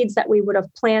for the seeds that we would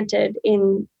have planted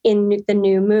in the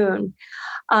new moon.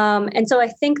 And so I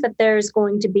think that there's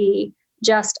going to be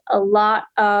just a lot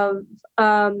of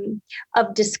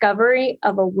discovery,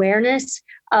 of awareness,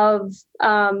 of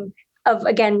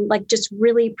again, like just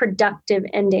really productive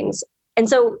endings. And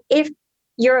so if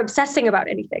you're obsessing about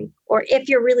anything, or if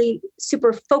you're really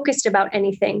super focused about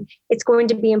anything, it's going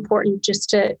to be important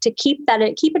just to keep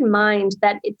in mind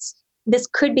that this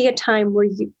could be a time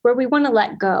where we want to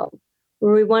let go,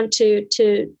 where we want to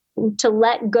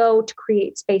let go, to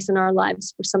create space in our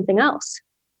lives for something else.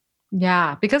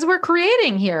 Yeah, because we're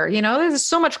creating here, there's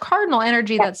so much cardinal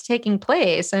energy that's taking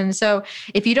place. And so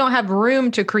if you don't have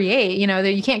room to create,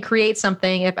 that you can't create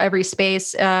something if every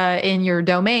space in your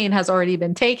domain has already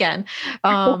been taken.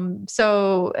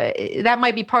 So that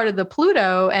might be part of the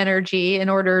Pluto energy in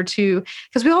order to,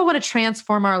 because we all want to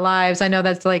transform our lives. I know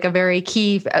that's like a very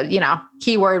key,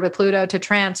 key word with Pluto, to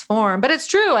transform, but it's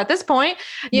true at this point,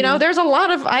 there's a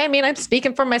lot of, I'm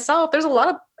speaking for myself. There's a lot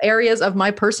of areas of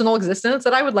my personal existence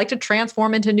that I would like to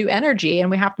transform into new energy. And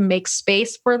we have to make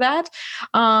space for that.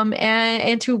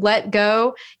 And to let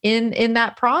go in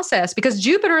that process, because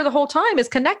Jupiter the whole time is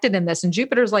connected in this. And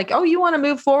Jupiter's like, oh, you want to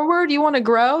move forward? You want to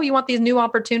grow? You want these new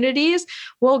opportunities?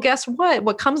 Well, guess what?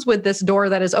 What comes with this door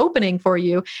that is opening for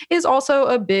you is also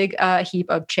a big heap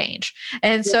of change.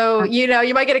 And so,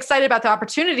 you might get excited about the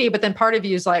opportunity, but then part of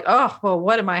you is like, oh, well,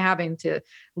 what am I having to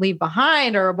leave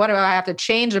behind, or what do I have to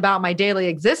change about my daily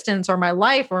existence or my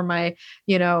life or my,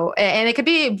 and it could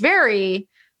be very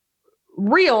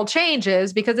real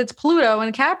changes because it's Pluto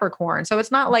and Capricorn. So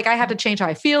it's not like I have to change how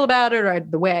I feel about it or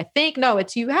the way I think. No,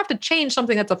 it's you have to change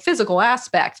something that's a physical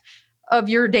aspect of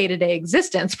your day-to-day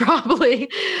existence, probably.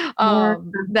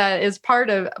 That is part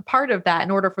of that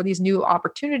in order for these new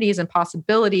opportunities and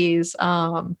possibilities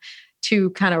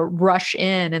to kind of rush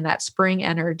in that spring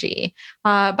energy.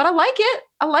 But I like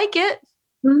it.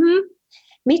 Mm-hmm.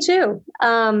 Me too.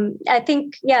 I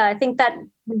think that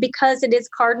because it is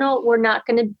cardinal, we're not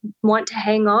going to want to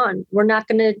hang on. We're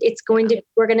going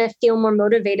to feel more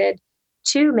motivated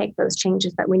to make those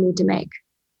changes that we need to make.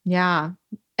 Yeah.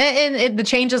 And the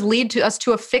changes lead to us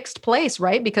to a fixed place,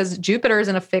 right? Because Jupiter is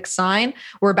in a fixed sign.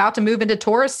 We're about to move into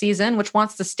Taurus season, which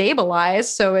wants to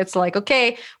stabilize. So it's like,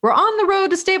 okay, we're on the road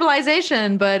to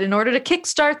stabilization, but in order to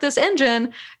kickstart this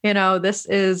engine, this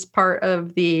is part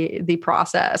of the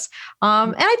process.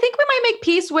 And I think we might make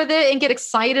peace with it and get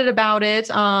excited about it.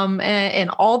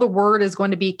 And all the word is going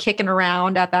to be kicking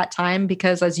around at that time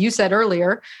because, as you said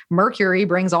earlier, Mercury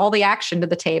brings all the action to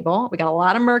the table. We got a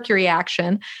lot of Mercury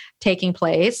action taking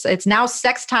place. It's now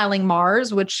sextiling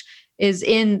Mars, which is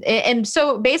and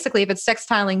so basically if it's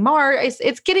sextiling Mars,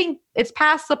 it's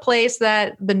past the place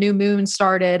that the new moon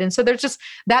started. And so there's just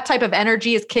that type of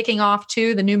energy is kicking off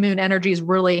too. The new moon energy is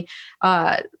really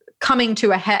coming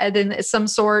to a head in some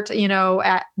sort,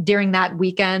 during that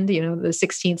weekend, the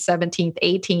 16th, 17th,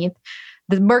 18th.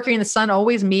 The Mercury and the Sun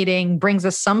always meeting brings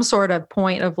us some sort of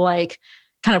point of like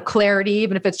kind of clarity,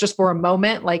 even if it's just for a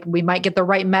moment, like we might get the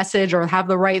right message or have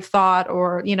the right thought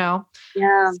or, Yeah.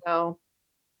 So,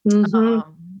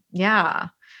 mm-hmm. Yeah.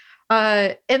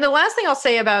 And the last thing I'll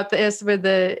say about this with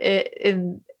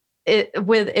in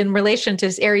relation to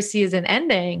this Aries season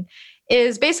ending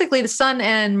is basically the Sun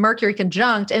and Mercury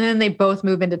conjunct, and then they both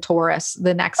move into Taurus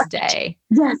the next day.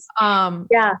 Yes.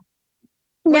 Yeah.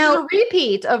 Which is a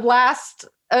repeat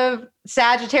of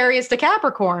Sagittarius to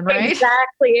Capricorn, right?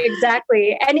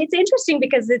 Exactly. And it's interesting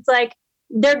because it's like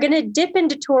they're going to dip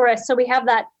into Taurus. So we have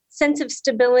that sense of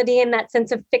stability and that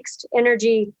sense of fixed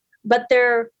energy, but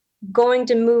they're going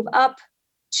to move up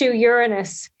to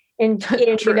Uranus in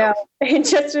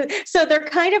just so they're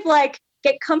kind of like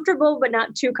get comfortable, but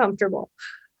not too comfortable.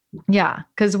 Yeah,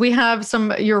 because we have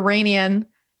some Uranian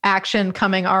action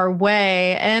coming our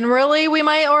way. And really, we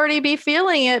might already be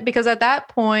feeling it because at that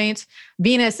point,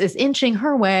 Venus is inching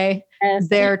her way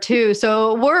there too.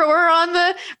 So we're on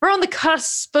the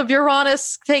cusp of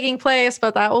Uranus taking place,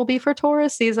 but that will be for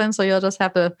Taurus season. So you'll just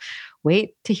have to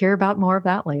wait to hear about more of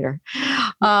that later.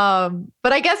 But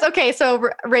I guess, okay. So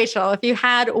Rachel, if you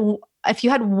had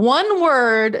one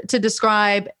word to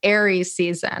describe Aries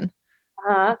season,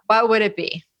 what would it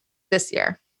be this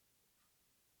year?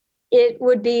 It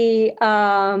would be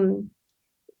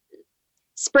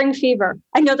spring fever.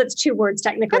 I know that's 2 words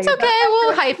technically. That's okay.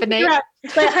 We'll hyphenate.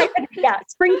 Yeah,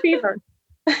 spring fever.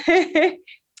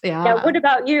 Yeah. What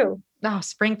about you? Oh,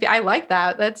 spring fever. I like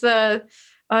that. That's I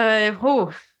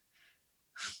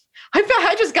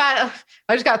just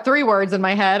got 3 words in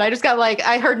my head. I just got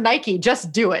I heard Nike,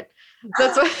 just do it.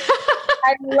 That's what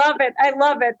I love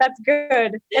it. That's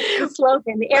good. It's the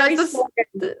slogan. The Aries slogan.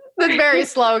 The very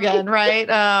slogan, right?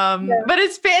 But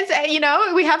it's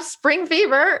we have spring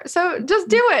fever, so just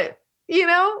do it.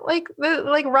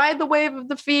 Ride the wave of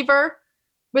the fever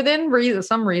within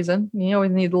some reason. You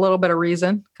always need a little bit of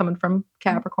reason coming from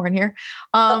Capricorn here.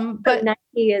 But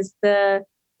Nike is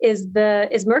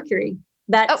Mercury.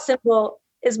 That symbol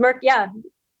is Mercury. Yeah.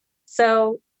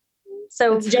 So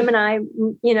Gemini,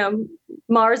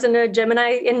 Mars in a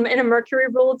Gemini in a Mercury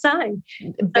ruled sign.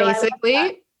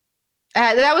 Basically,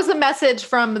 that was the message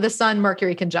from the Sun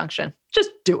Mercury conjunction.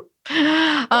 Just do it.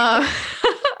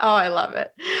 Oh, I love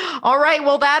it. All right.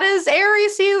 Well, that is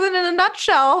Aries season in a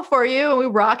nutshell for you. We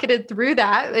rocketed through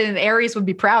that, and Aries would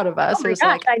be proud of us. Oh my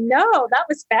gosh, I know. That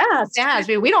was fast. Yeah,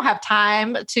 we don't have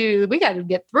time we got to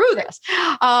get through this.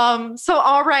 So,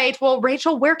 all right. Well,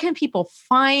 Rachel, where can people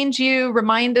find you?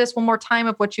 Remind us one more time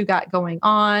of what you got going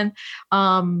on.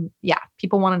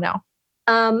 People want to know.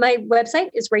 My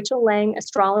website is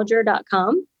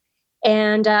rachellangastrologer.com.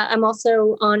 And I'm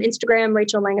also on Instagram,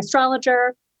 Rachel Lang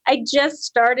Astrologer. I just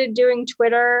started doing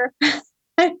Twitter. I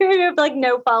have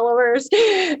no followers.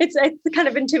 It's kind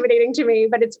of intimidating to me,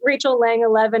 but it's Rachel Lang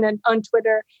 11 on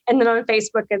Twitter and then on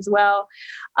Facebook as well.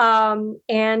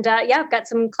 I've got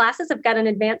some classes. I've got an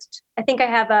advanced, I think I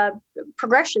have a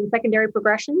secondary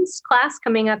progressions class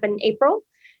coming up in April,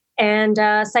 and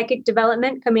psychic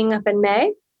development coming up in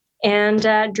May. And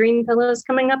Dream Pillows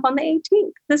coming up on the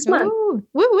 18th this month. Woo,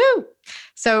 woo.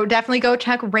 So definitely go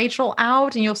check Rachel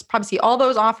out, and you'll probably see all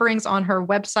those offerings on her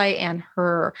website and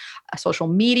her social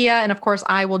media. And of course,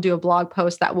 I will do a blog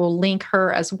post that will link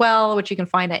her as well, which you can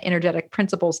find at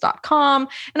energeticprinciples.com.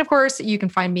 And of course, you can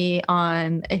find me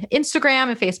on Instagram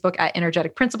and Facebook at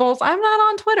Energetic Principles. I'm not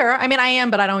on Twitter. I mean, I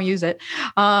am, but I don't use it.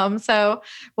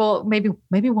 Maybe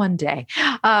one day.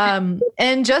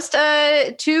 And just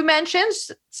 2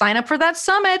 mentions. Sign up for that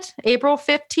summit, April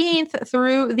 15th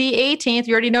through the 18th.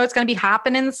 You already know it's going to be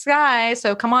hopping in the sky.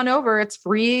 So come on over. It's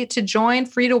free to join,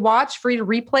 free to watch, free to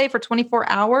replay for 24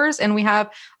 hours. And we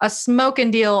have a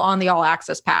smoking deal on the all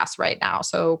access pass right now.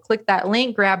 So click that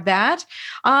link, grab that.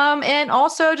 And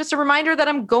also just a reminder that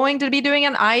I'm going to be doing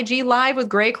an IG live with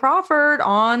Gray Crawford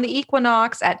on the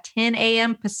equinox at 10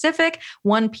 a.m. Pacific,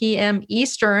 1 p.m.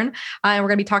 Eastern. And we're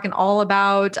going to be talking all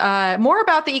about, more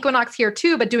about the equinox here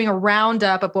too, but doing a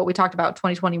roundup of what we talked about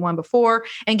 2021 before,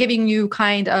 and giving you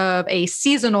kind of a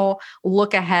seasonal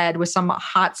look ahead with some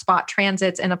hotspot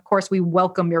transits. And of course, we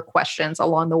welcome your questions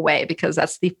along the way, because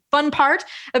that's the fun part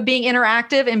of being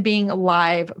interactive and being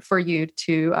live for you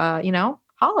to,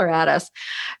 holler at us.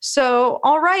 So,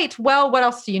 all right. Well, what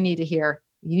else do you need to hear?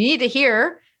 You need to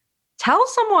hear, tell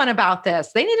someone about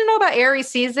this. They need to know about Aries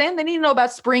season. They need to know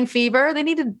about spring fever. They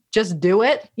need to just do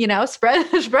it, spread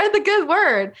the good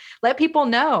word. Let people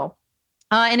know.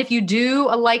 And if you do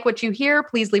like what you hear,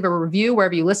 please leave a review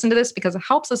wherever you listen to this, because it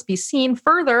helps us be seen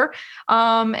further,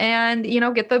 and,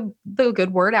 get the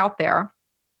good word out there.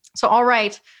 So, all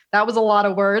right, that was a lot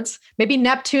of words. Maybe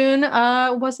Neptune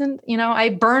wasn't, I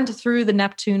burned through the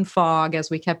Neptune fog as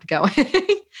we kept going.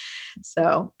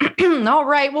 So, all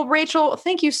right. Well, Rachel,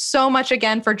 thank you so much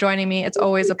again for joining me. It's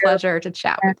always a pleasure to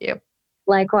chat with you.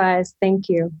 Likewise. Thank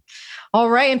you. All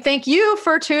right. And thank you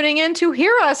for tuning in to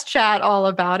hear us chat all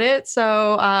about it.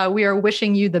 So we are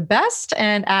wishing you the best.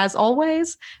 And as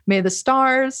always, may the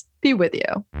stars be with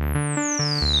you.